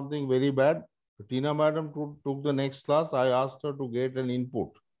done something very bad. Tina madam took the next class. I asked her to get an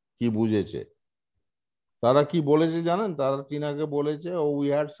input. কি বুঝেছে? তারা কি বলেছে জানেন? তারা টিনাকে বলেছে, oh, we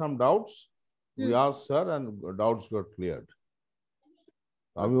had some doubts. We asked her and doubts got cleared.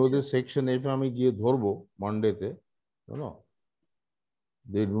 আমি ওদের সেকশন এফ আমি গিয়ে ধরবো মানডেতে।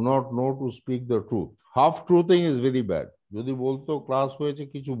 They do not know to speak the truth. Half truthing is very bad. যদি বলতো ক্লাস হয়েছে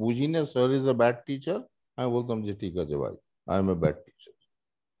কিছু বুঝি না, sir is a bad teacher, আমি বলতাম যে ঠিক আছে ভাই, I M a bad teacher.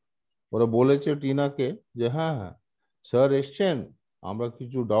 ওরা বলেছে টিনাকে যে হ্যাঁ স্যার এসছেন, আমরা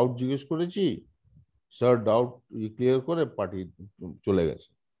কিছু ডাউট জিজ্ঞেস করেছি, স্যার ডাউট ক্লিয়ার করে পাঠিয়ে চলে গেছে।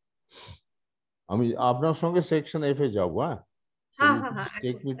 আমি আপনার সঙ্গে সেকশন এফ এ যাবো।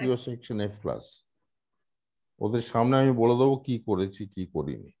 Take me to your section F class. ওদের সামনে আমি বলে দেবো কি করেছি কি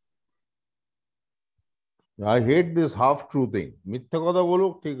করিনি। I hate this half truthing. মিথ্যা কথা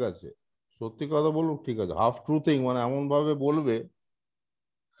বলুক ঠিক আছে, সত্যি কথা বলুক ঠিক আছে, হাফ ট্রুথিং মানে এমন ভাবে বলবে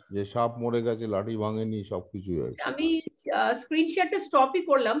যে সাপ মরে গেছে লাঠি ভাঙেনি, সবকিছু হয়েছে। আমি স্ক্রিন শেয়ারটা স্টপই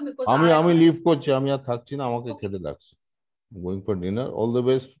করলাম বিকজ আমি লিভ করছি, আমি আর থাকছি না, আমাকে খেতে ডাকছে। Going for dinner. All the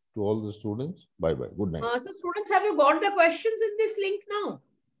best to all the students. Bye bye. Good night. So students, have you got the questions in this link now?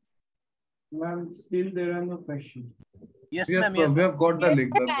 Ma'am, still there are no questions. Yes, Yes, ma'am. sir. Yes, We have got the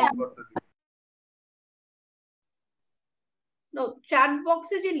link. We have got the link. No, chat box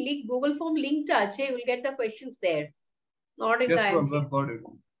is a link, Google form link ta ache, you will get the questions there, not in the Yes, ma'am. IMC. We have got it.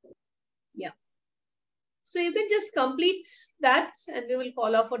 Yeah. So you can just complete that and we will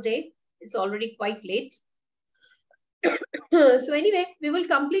call off a day. It's already quite late. So anyway, we will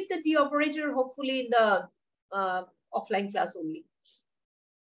complete the D operator hopefully in the offline class only.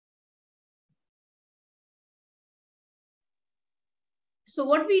 So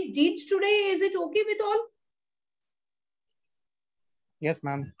what we did today, is it okay with all? Yes,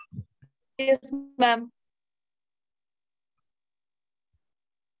 ma'am. Yes, ma'am.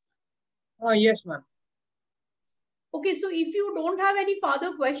 Yes, ma'am. Okay, so if you don't have any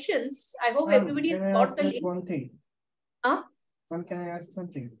further questions, I hope everybody Can has I got ask the just link. one thing? Huh? Can I ask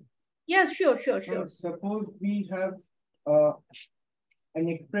something? Yes, sure. Suppose we have an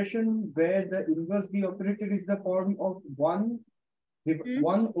expression where the inverse D operator is the form of 1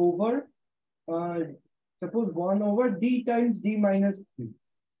 over, suppose 1 over D times D minus 3,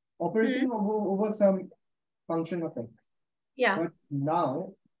 operating over some function of x. Yeah. But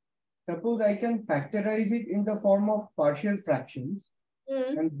now, suppose I can factorize it in the form of partial fractions,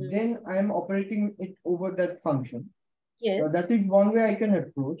 and then I am operating it over that function. Yes. So that is one way I can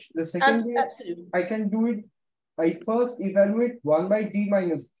approach. The second way Absolutely. I can do it, I first evaluate 1 by D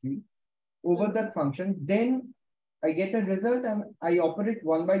minus 3 over that function, then I get a result and I operate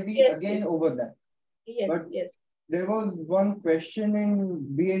 1 by D again over that. Yes, but there was one question in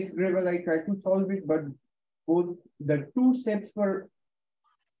BS Gravel, I tried to solve it, but both the two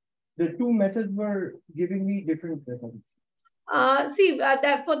methods were giving me different results. See,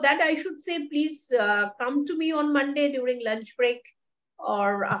 for that I should say, please come to me on Monday during lunch break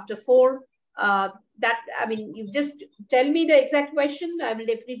or after 4. You just tell me the exact question. I will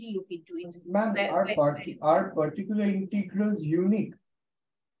definitely look into it. Ma'am, are particular integrals unique?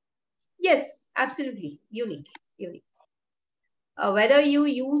 Yes, absolutely unique. Whether you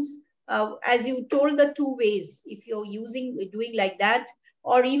use, as you told, the 2 ways, if you're doing like that,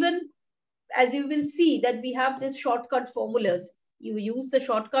 or even as you will see that we have this shortcut formulas. You use the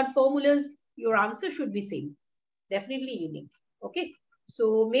shortcut formulas, your answer should be same. Definitely unique. Okay.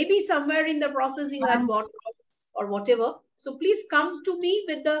 So maybe somewhere in the process you had gone wrong or whatever. So please come to me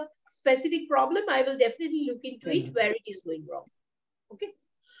with the specific problem. I will definitely look into it where it is going wrong. Okay.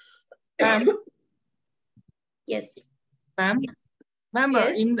 Yes. Ma'am,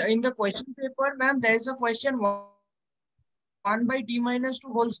 yes. in the question paper, ma'am, there is a question 1 by D minus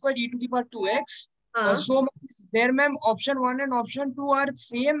 2 whole square e to the power 2x. So there, ma'am, option 1 and option 2 are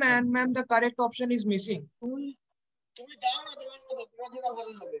same, and ma'am, the correct option is missing.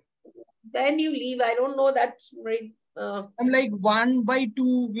 Then you leave. I don't know that. I'm like 1 by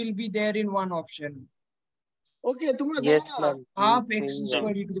 2 will be there in one option. Okay, yes, ma'am. Half x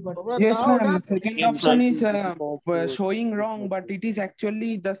square e to the power. Yes, ma'am. Second option is showing wrong, but it is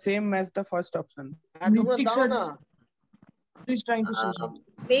actually the same as the first option. Is trying to say something.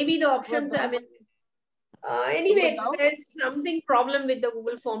 Maybe the options, anyway, there's something problem with the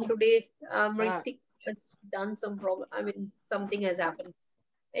Google form today. Ritik has done some problem. Something has happened.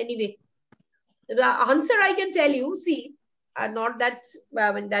 Anyway, the answer I can tell you, see, not that,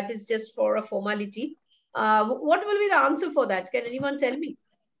 that is just for a formality. What will be the answer for that? Can anyone tell me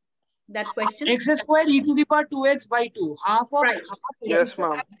that question? X square e to the power 2x by 2. Half of right. half. Yes,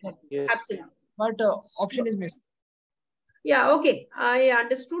 ma'am. Absolutely. But option is missing. Yeah, okay. I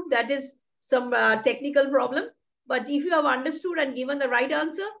understood that is some technical problem. But if you have understood and given the right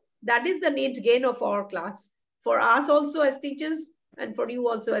answer, that is the net gain of our class. For us also as teachers and for you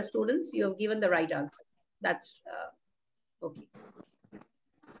also as students, you have given the right answer. That's okay.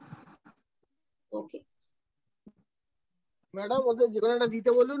 Okay. Madam, ওকে যে কোনো একটা দিতে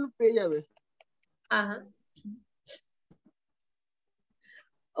বলুন পেয়ে যাবে।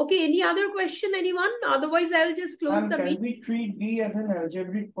 Okay, any other question, anyone? Otherwise, I will just close the meeting. Can we treat D as an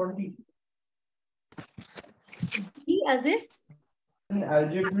algebraic quantity? D as a? An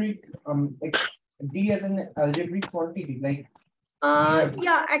algebraic, D as an algebraic quantity, like?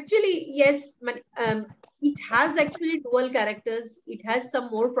 Yeah, actually, yes. It has actually dual characters. It has some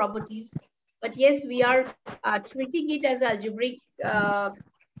more properties. But yes, we are treating it as algebraic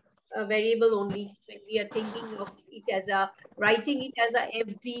variable only when we are thinking of it as writing it as a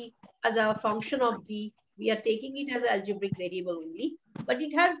FD, as a function of D. We are taking it as algebraic variable only. But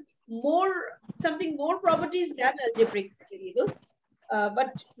it has something more properties than algebraic variable.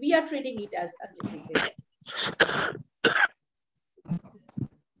 But we are treating it as algebraic variable.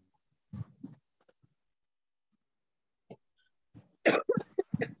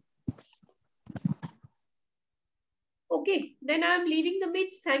 Okay, then I'm leaving the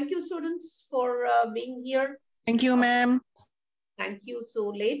meet. Thank you, students, for being here. Thank you, ma'am. Thank you so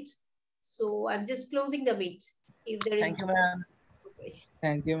late. So I'm just closing the meet. If there is Thank you, ma'am.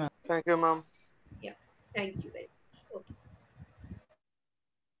 Thank you, ma'am. Thank you, ma'am. Yeah, thank you very much.